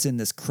read what's in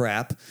this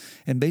crap.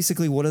 And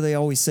basically, what do they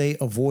always say?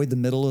 Avoid the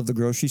middle of the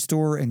grocery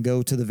store and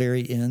go to the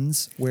very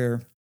ends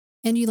where...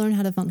 And you learn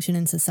how to function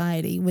in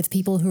society with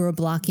people who are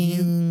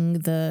blocking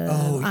the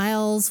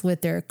aisles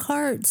with their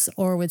carts,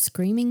 or with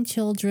screaming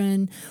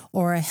children,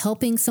 or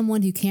helping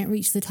someone who can't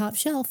reach the top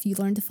shelf. You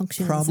learn to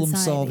function in society. Problem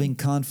solving,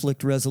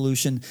 conflict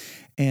resolution,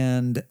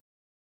 and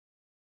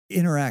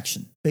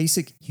interaction,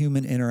 basic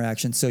human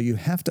interaction. So you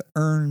have to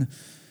earn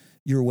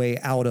your way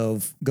out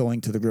of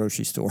going to the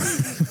grocery store.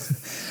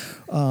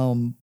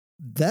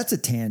 That's a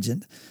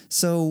tangent.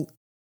 So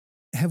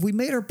have we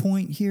made our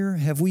point here?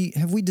 Have we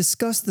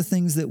discussed the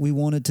things that we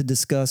wanted to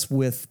discuss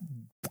with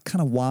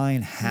kind of why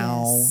and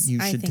how you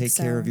should take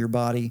care of your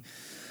body?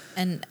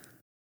 And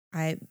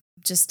I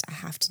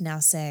have to now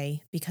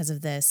say, because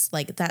of this,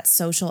 like that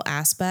social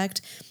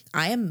aspect,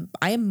 I am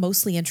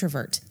mostly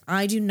introvert.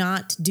 I do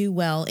not do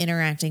well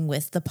interacting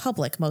with the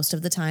public most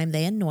of the time.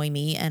 They annoy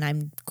me and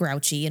I'm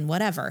grouchy and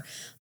whatever.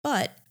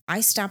 But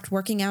I stopped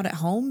working out at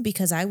home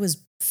because I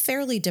was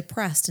fairly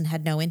depressed and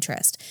had no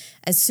interest.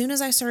 As soon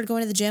as I started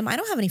going to the gym, I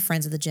don't have any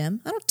friends at the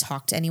gym. I don't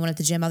talk to anyone at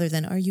the gym other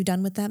than, are you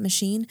done with that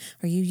machine?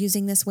 Are you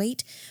using this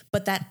weight?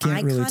 But that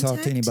can't really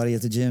talk to anybody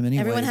at the gym anyway.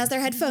 Everyone has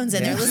their headphones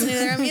in. They're listening to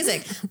their own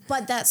music.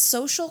 But that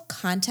social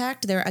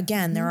contact, there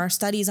are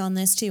studies on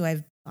this too.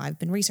 I've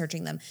been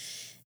researching them.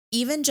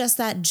 Even just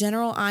that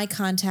general eye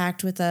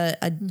contact with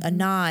a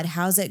nod,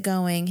 how's it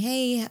going?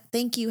 Hey,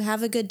 thank you.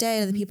 Have a good day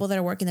to the people that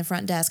are working the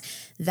front desk.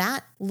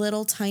 That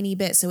little tiny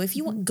bit. So if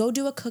you go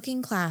do a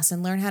cooking class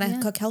and learn how to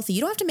cook healthy, you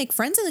don't have to make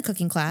friends in the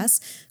cooking class.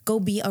 Go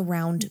be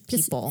around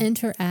people. Just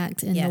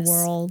interact in the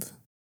world.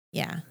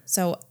 Yeah.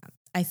 So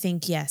I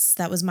think, yes,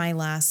 that was my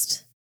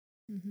last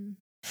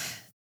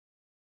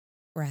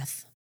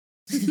breath.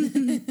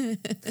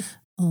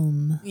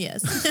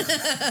 Yes.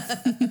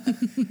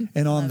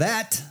 And on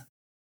that...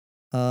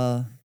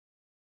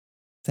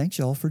 thanks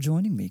y'all for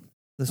joining me.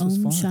 This was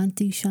fun.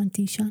 Shanti,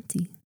 shanti,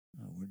 shanti.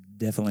 We're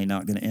definitely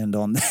not going to end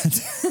on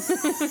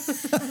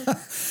that.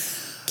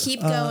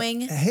 Keep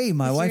going. Hey,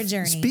 my wife,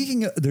 journey.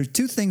 Speaking of, there's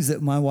two things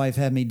that my wife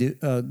had me do,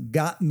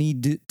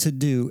 to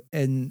do.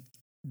 And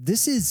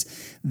this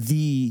is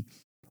the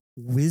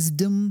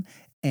wisdom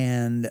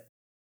and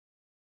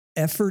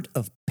effort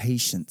of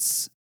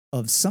patience.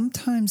 Of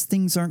sometimes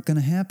things aren't going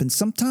to happen.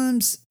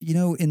 Sometimes,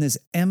 in this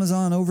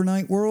Amazon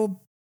overnight world,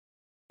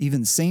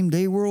 even same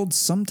day world,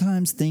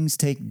 sometimes things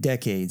take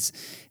decades.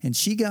 And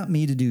she got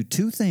me to do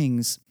two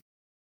things,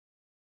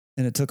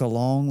 and it took a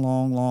long,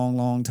 long, long,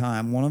 long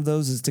time. One of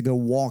those is to go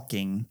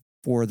walking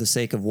for the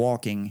sake of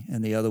walking,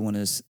 and the other one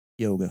is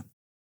yoga.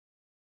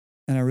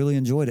 And I really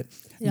enjoyed it.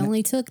 It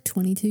only took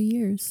 22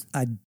 years.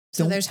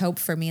 So there's hope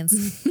for me and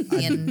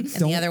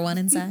the other one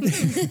inside.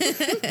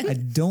 I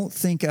don't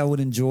think I would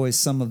enjoy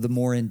some of the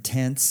more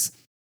intense,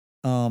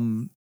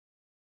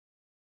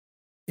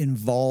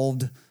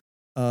 involved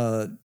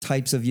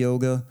types of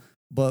yoga,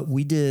 but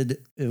it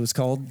was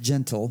called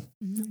Gentle.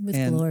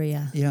 With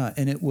Gloria. Yeah,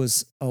 and it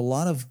was a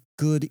lot of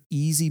good,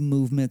 easy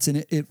movements,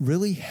 and it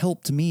really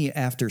helped me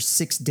after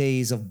 6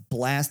 days of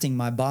blasting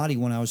my body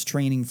when I was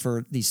training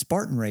for these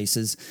Spartan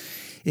races.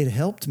 It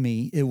helped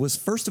me. It was,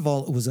 first of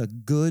all,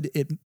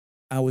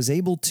 I was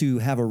able to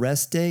have a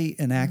rest day,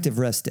 an active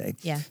rest day.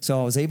 Yeah. So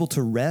I was able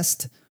to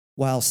rest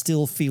while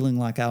still feeling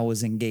like I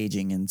was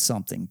engaging in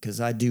something,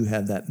 because I do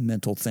have that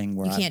mental thing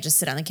where you can't just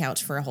sit on the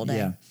couch for a whole day.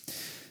 Yeah.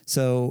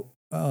 So,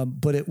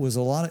 but it was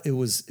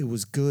it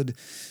was good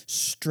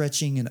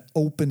stretching and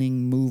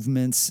opening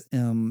movements.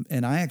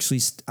 And I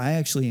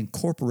actually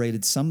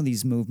incorporated some of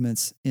these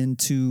movements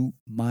into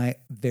my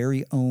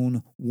very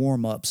own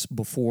warm-ups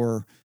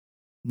before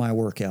my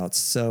workouts.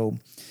 So,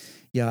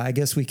 yeah, I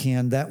guess we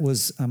can.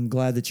 I'm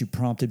glad that you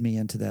prompted me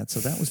into that. So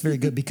that was very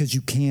good, because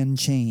you can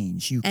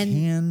change. You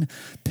can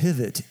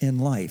pivot in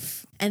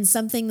life. And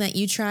something that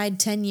you tried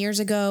 10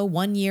 years ago,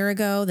 1 year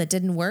ago that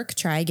didn't work,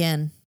 try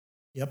again.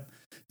 Yep.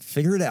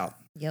 Figure it out.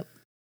 Yep.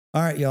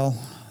 All right, y'all.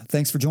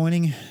 Thanks for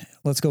joining.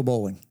 Let's go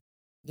bowling.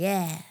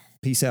 Yeah.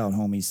 Peace out,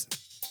 homies.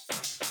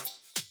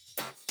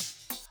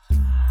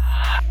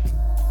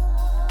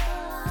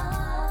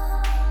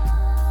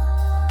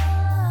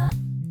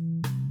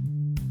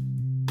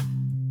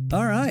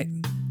 All right,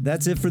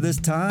 that's it for this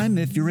time.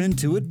 If you're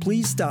into it,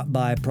 please stop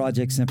by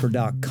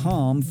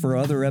projectsemper.com for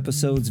other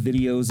episodes,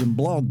 videos, and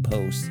blog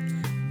posts.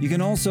 You can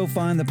also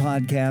find the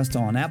podcast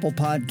on Apple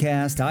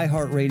Podcast,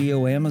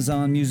 iHeartRadio,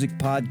 Amazon Music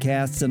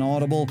Podcasts, and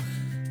Audible,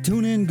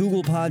 TuneIn,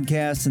 Google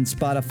Podcasts, and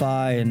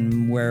Spotify,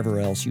 and wherever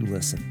else you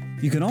listen.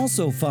 You can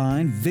also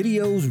find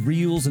videos,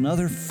 reels, and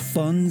other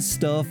fun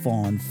stuff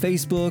on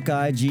Facebook,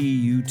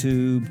 IG,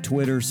 YouTube,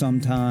 Twitter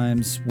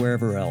sometimes,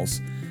 wherever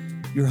else.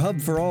 Your hub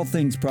for all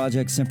things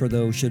Project Semper,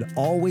 though, should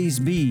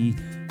always be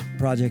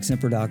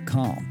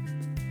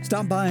projectsemper.com.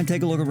 Stop by and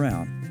take a look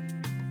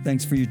around.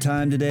 Thanks for your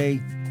time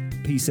today.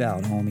 Peace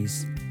out,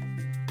 homies.